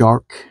Game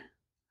Shark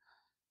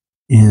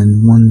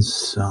and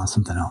one's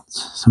something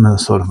else, some other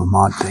sort of a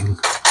mod thing.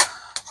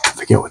 I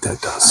forget what that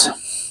does.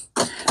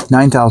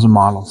 9000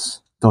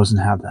 models doesn't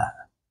have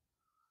that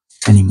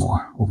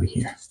anymore over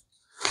here.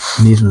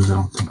 And these ones I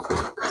don't think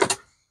work.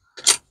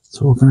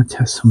 So we're going to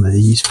test some of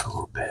these for a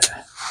little bit.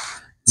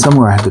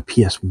 Somewhere I have the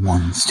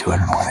PS1s too. I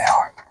don't know where they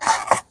are.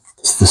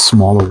 This is the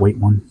smaller weight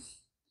one.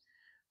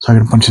 So I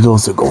got a bunch of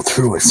those that go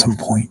through at some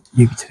point.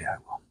 Maybe today I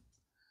will.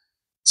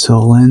 So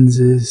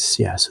lenses,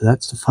 yeah, so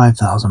that's the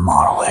 5000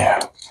 model there.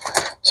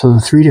 So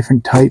the 3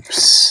 different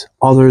types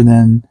other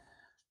than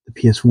the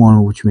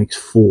PS1, which makes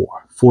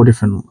 4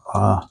 different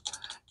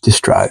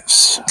disk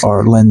drives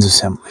or lens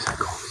assemblies. I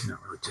call these,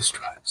 not really disk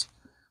drives.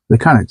 They're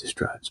kind of disk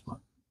drives, but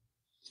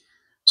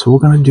so we're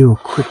going to do a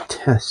quick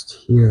test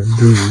here of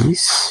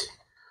these.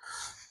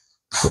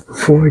 But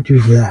before I do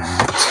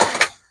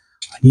that,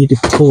 I need to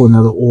pull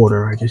another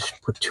order. I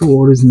just put 2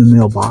 orders in the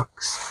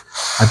mailbox.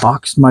 I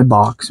boxed my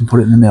box and put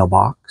it in the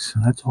mailbox. So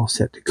that's all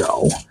set to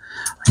go.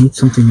 I need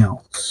something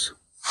else.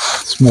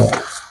 Small.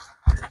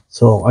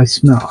 So I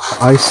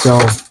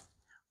sell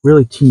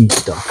really teeny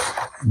stuff.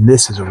 And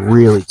this is a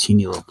really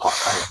teeny little pot.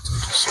 I have to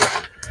just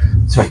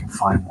so I can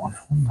find one.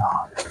 Hold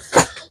on.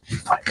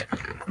 Find it.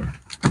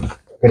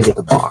 Gotta get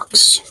the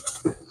box.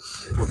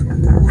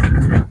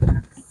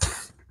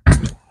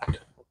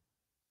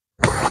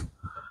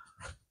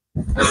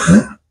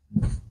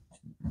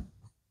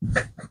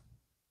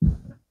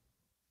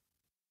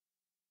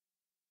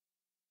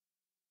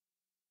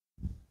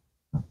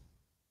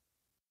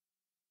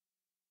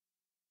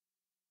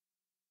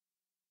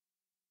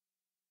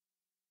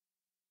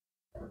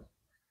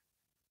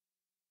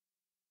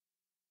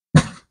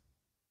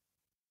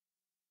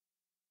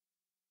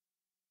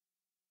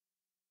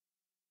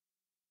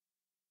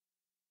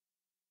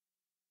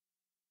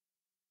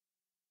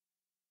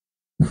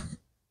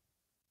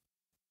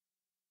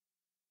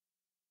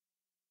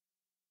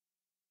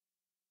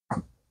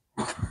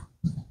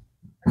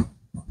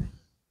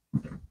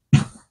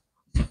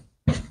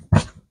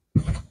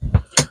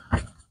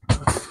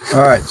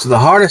 Alright, so the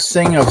hardest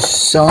thing of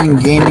selling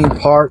gaming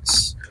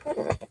parts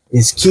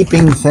is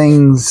keeping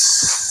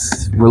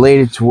things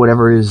related to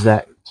whatever it is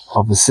that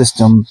of the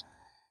system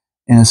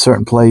in a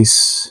certain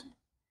place,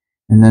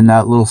 and then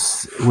that little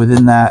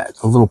within that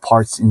the little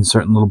parts in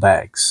certain little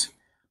bags.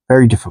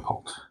 Very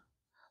difficult.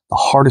 The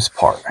hardest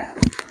part,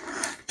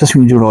 just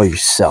when you do it all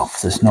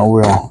yourself. There's no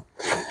real.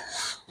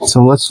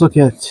 So let's look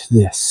at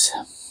this.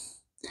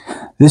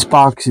 This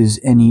box is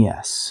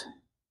NES.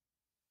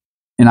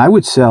 And I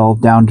would sell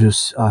down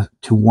just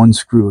to 1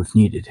 screw if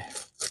needed.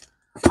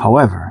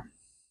 However,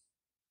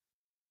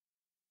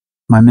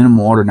 my minimum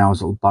order now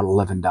is about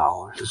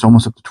 $11. It's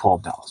almost up to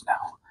 $12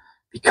 now.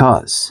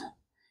 Because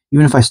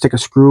even if I stick a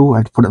screw, I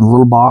have to put it in a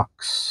little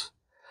box.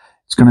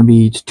 It's going to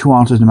be 2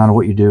 ounces no matter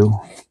what you do.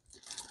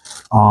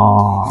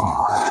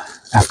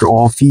 After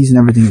all fees and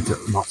everything, it's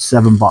about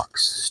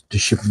 $7 to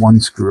ship 1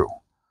 screw.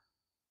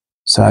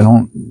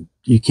 So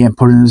you can't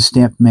put it in the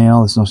stamped mail.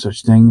 There's no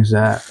such thing as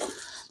that.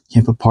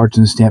 Can't put parts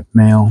in the stamped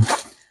mail.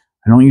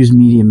 I don't use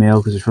media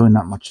mail because it's really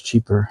not much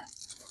cheaper.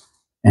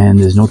 And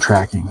there's no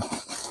tracking.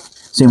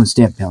 Same with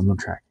stamped mail, no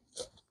tracking.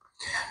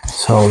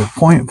 So the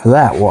point for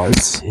that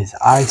is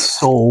I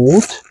sold,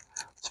 let's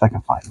see if I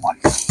can find one.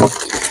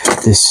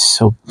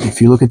 So if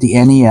you look at the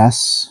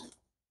NES,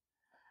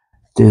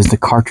 there's the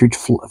cartridge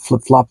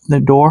flip-flop in the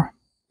door.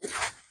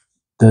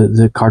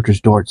 The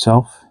cartridge door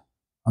itself.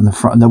 On the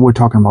front, then we're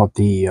talking about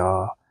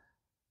the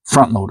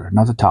front loader,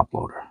 not the top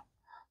loader.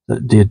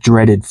 The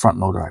dreaded front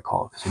loader, I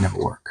call it, because they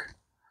never work.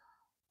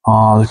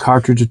 The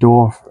cartridge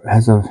door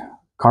has a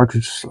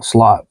cartridge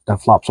slot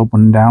that flops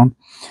open and down.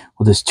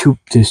 Well, there's two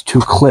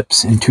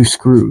clips and 2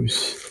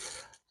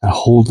 screws that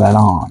hold that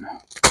on.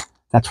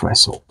 That's what I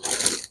sold.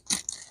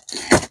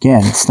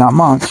 Again, it's not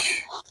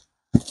much,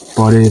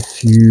 but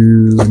if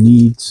you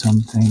need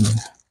something,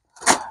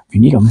 if you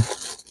need them,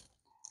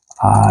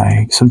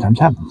 I sometimes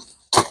have them.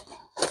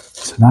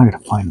 So now I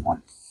gotta find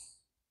one.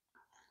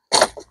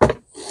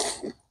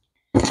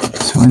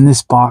 So in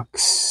this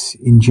box,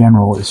 in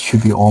general, it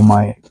should be all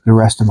the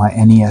rest of my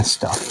NES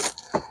stuff.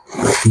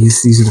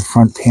 These are the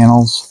front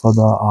panels for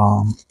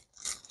the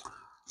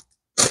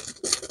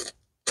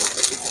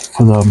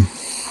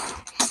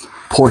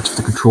ports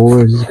for the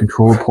controller. These are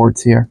controller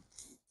ports here.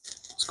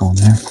 Let's go in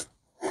there.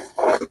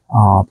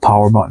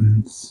 Power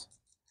buttons.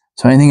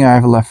 So anything I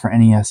have left for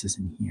NES is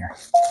in here.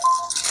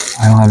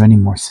 I don't have any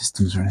more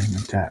systems or anything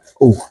like that.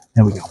 Oh,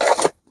 there we go.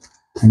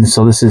 And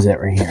so this is it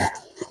right here.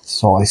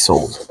 That's all I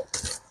sold.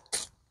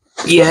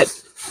 Yet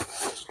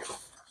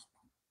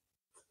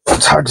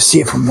it's hard to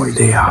see it from where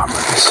they are, but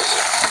this is.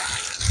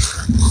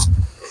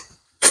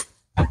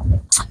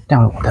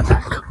 Now I want that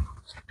back. Took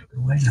it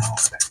away now.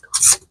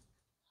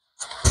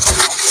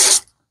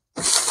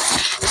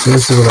 So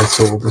this is what I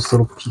sold. This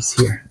little piece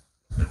here.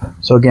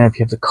 So again, if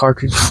you have the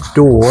cartridge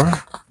door,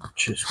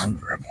 just one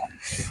grab one.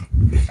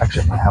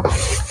 Actually, I have one.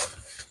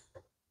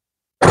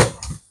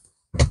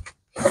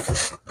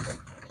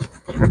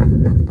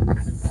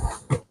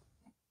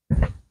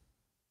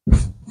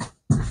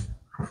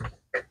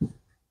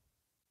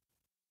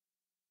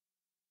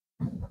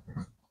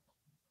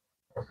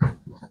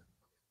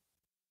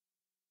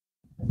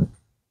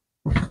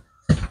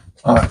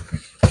 Alright.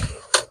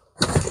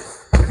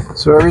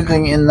 So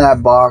everything in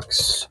that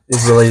box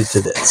is related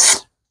to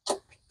this.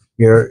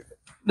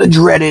 The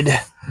dreaded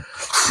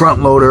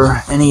front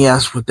loader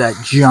NES with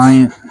that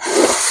giant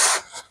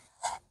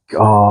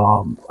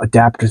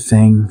adapter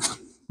thing,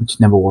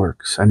 which never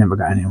works. I never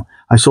got any.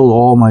 I sold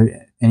all my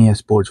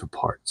NES boards for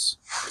parts.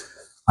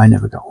 I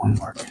never got one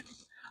working.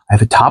 I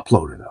have a top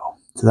loader though,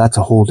 so that's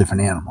a whole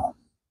different animal.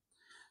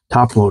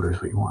 Top loader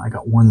is what you want. I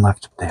got one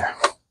left up there.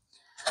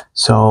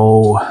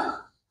 So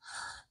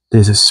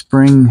there's a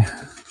spring.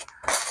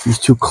 These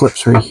 2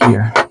 clips right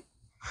here.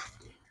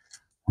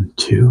 1,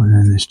 2, and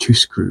then there's 2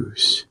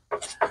 screws.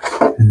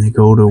 And they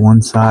go to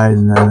one side,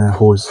 and then it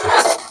holds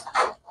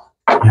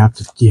you have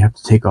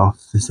to take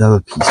off this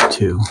other piece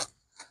too.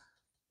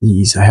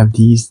 I have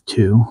these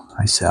two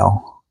I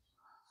sell,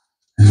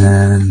 and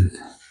then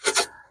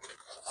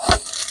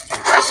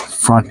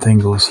front thing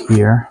goes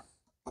here,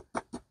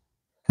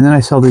 and then I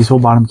sell these whole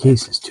bottom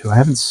cases too. I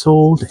haven't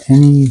sold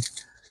any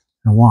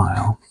in a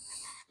while.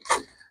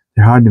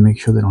 They're hard to make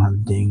sure they don't have a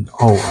ding.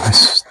 Oh,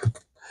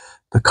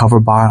 the cover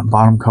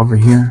bottom cover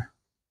here.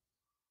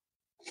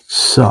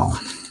 So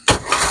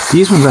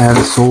these ones I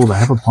haven't sold. I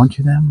have a bunch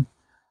of them.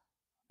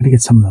 I'm gonna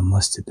get some of them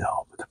listed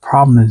though. But the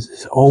problem is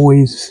there's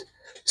always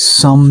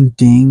some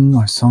ding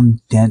or some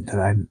dent that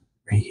I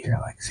right here.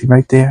 Like see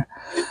right there,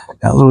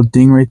 that little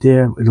ding right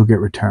there. It'll get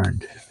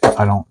returned if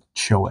I don't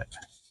show it.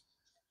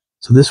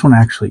 So this one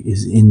actually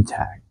is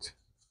intact.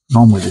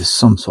 Normally there's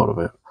some sort of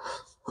a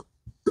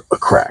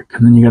crack,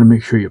 and then you got to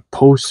make sure your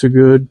posts are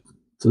good.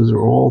 Those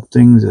are all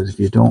things that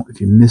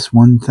if you miss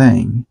one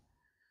thing,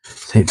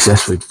 say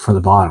especially for the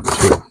bottom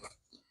too.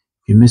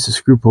 If you miss a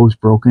screw post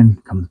broken,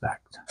 it comes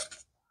back.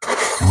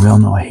 And we all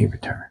know I hate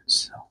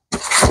returns. So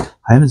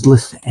I haven't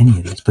listed any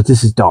of these, but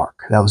this is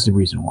dark. That was the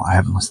reason why I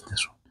haven't listed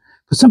this one.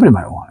 But somebody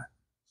might want it.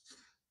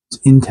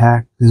 It's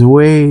intact. There's a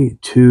way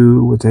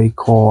to what they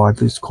call, I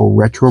think it's called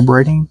retro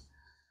braiding.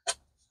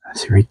 I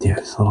see right there,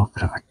 there's a little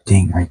bit of a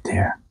ding right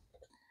there.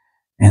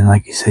 And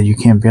like I said, you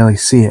can't barely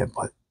see it,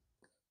 but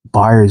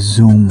buyers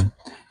zoom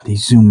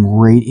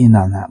right in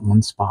on that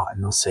one spot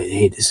and they'll say,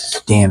 hey, this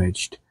is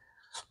damaged.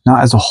 Now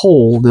as a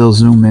whole, they'll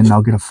zoom in,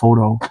 I'll get a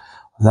photo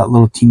of that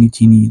little teeny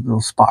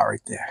little spot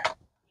right there.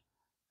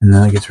 And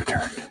then it gets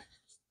returned.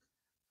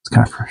 It's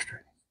kind of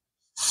frustrating.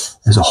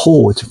 As a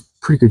whole, it's a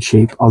pretty good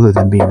shape other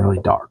than being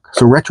really dark.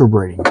 So retro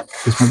braiding.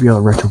 This might be able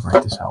to retro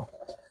braid this out.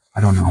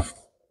 I don't know.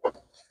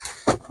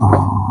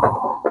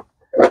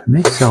 I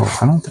may sell,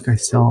 I don't think I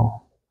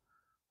sell,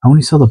 I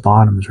only sell the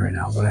bottoms right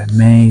now, but I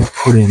may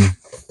put in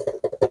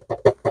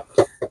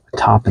a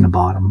top and a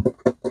bottom.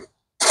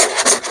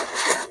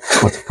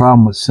 But the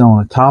problem with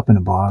selling a top and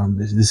a bottom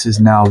is this is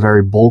now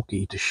very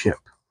bulky to ship.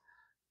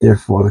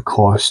 Therefore, the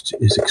cost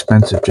is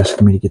expensive just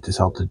for me to get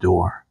this out the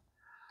door.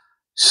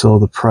 So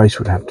the price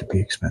would have to be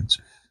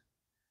expensive.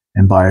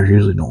 And buyers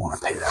usually don't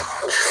want to pay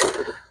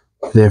that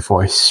much.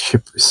 Therefore, I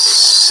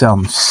sell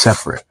them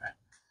separate.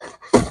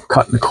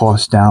 Cutting the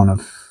cost down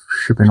of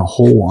shipping a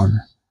whole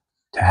one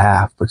to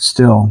half, but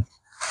still,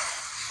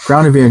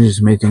 Ground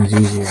Advantage made things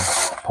easier.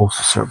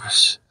 Postal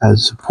service,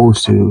 as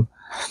opposed to,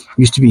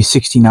 used to be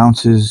 16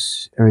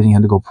 ounces, everything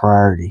had to go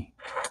priority,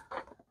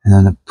 and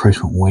then the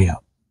price went way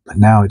up. But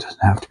now it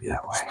doesn't have to be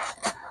that way.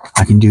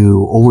 I can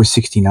do over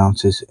 16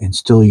 ounces and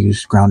still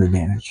use Ground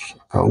Advantage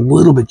for a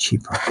little bit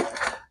cheaper,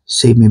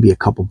 save maybe a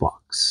couple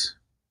bucks.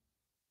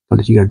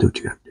 But you gotta do what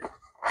you gotta do.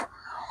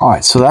 All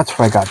right, so that's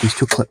what I got. These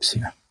two clips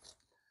here.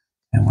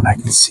 And what I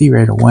can see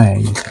right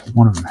away is that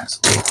one of them has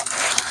a little.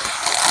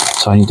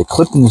 So I need to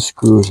clip in the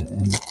screws.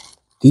 And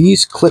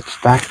these clips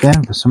back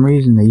then, for some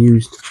reason, they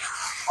used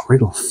a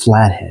little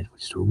flathead,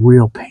 which is a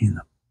real pain in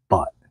the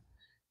butt.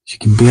 You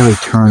can barely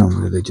turn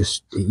them; they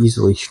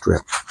easily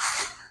strip.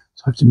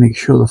 So I have to make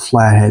sure the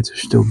flatheads are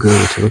still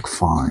good, to look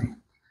fine.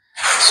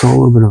 So a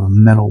little bit of a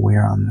metal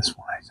wear on this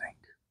one, I think.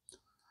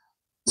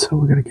 So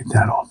we got to get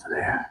that off of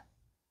there.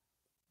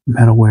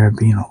 Metal wear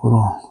being a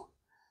little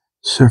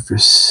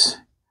surface.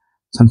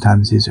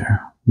 Sometimes these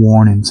are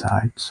worn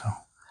inside, so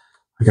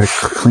I gotta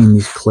clean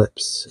these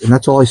clips. And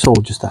that's all I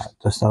sold, just that.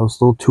 Just those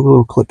two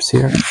little clips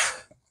here.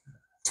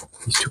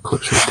 These two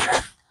clips right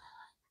there.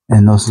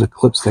 And those are the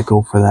clips that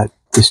go for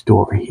this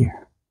door right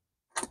here.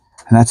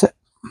 And that's it.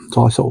 That's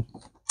all I sold.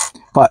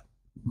 But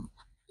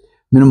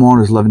minimum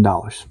order is $11.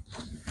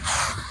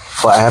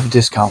 But I have a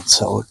discount,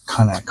 so it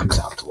kind of comes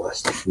out to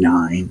less than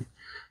 $9.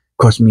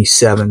 Cost me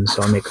 $7,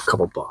 so I make a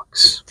couple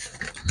bucks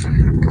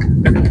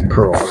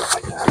per order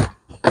like that.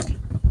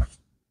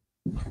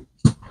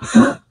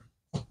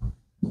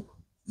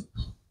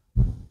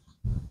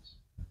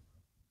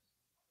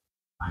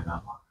 I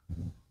got one.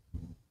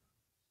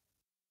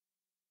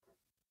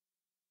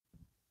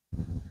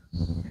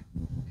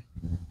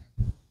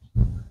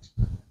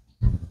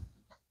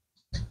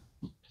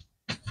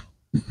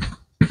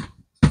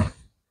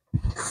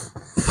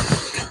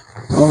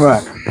 All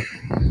right.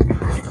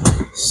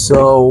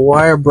 So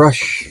wire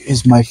brush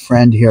is my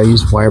friend here. I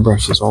use wire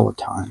brushes all the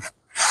time.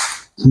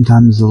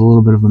 Sometimes there's a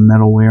little bit of a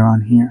metal wear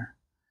on here.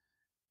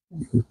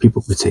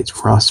 People could say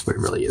it's rust, but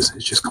it really isn't.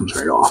 It just comes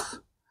right off.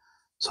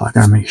 So I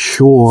gotta make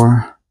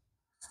sure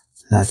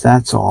that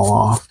that's all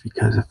off,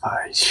 because if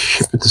I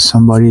ship it to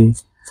somebody,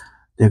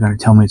 they're gonna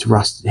tell me it's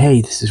rusted.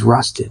 Hey, this is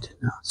rusted.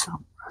 No, it's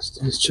not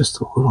rusted. It's just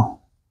a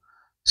little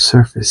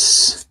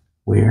surface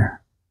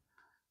wear.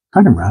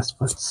 Kind of rust,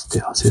 but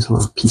still, there's a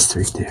little piece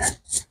right there.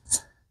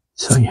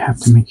 So you have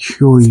to make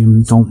sure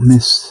you don't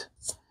miss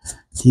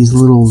these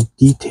little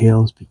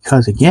details,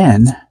 because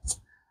again,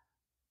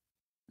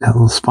 that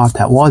little spot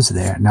that was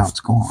there, now it's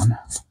gone.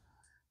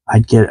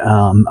 I'd get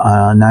a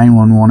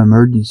 911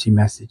 emergency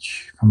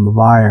message from the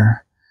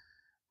buyer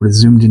with a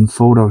zoomed in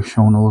photo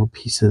showing a little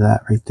piece of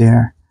that right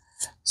there,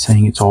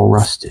 saying it's all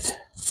rusted.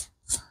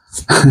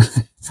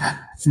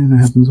 And it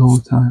happens all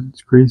the time.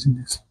 It's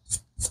craziness.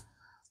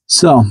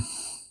 So,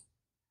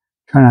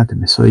 try not to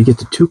miss. So you get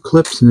the 2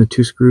 clips and the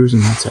 2 screws,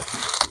 and that's it.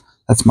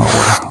 That's my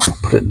order. I'll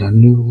put it in a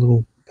new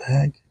little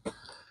bag,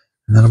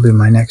 and that'll be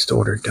my next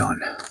order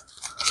done.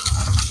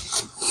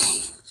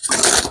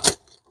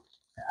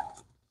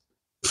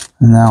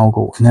 And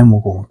then we'll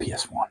go on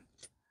PS1.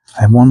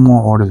 I have one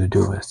more order to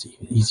do. It's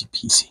easy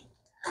peasy.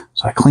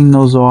 So I clean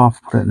those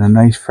off, put it in a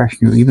nice,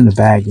 fresh new. Even the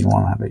bag, you don't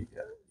want to have a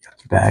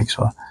yucky bag.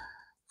 So a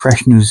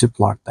fresh new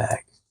Ziploc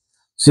bag.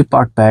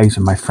 Ziploc bags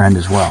are my friend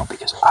as well,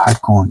 because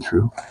I've gone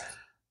through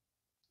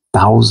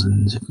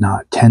thousands, if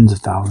not tens of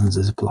thousands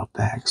of Ziploc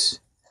bags,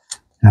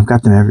 and I've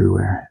got them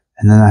everywhere.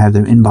 And then I have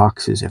them in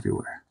boxes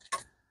everywhere.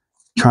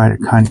 Try to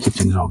kind of keep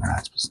things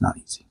organized, but it's not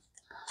easy.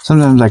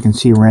 Sometimes I can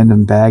see a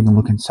random bag and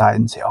look inside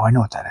and say, oh, I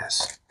know what that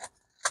is.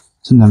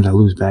 Sometimes I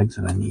lose bags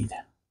that I need.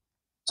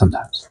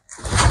 Sometimes.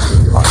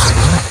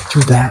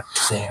 Through that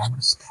there, I'm going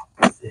to stop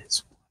with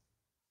this.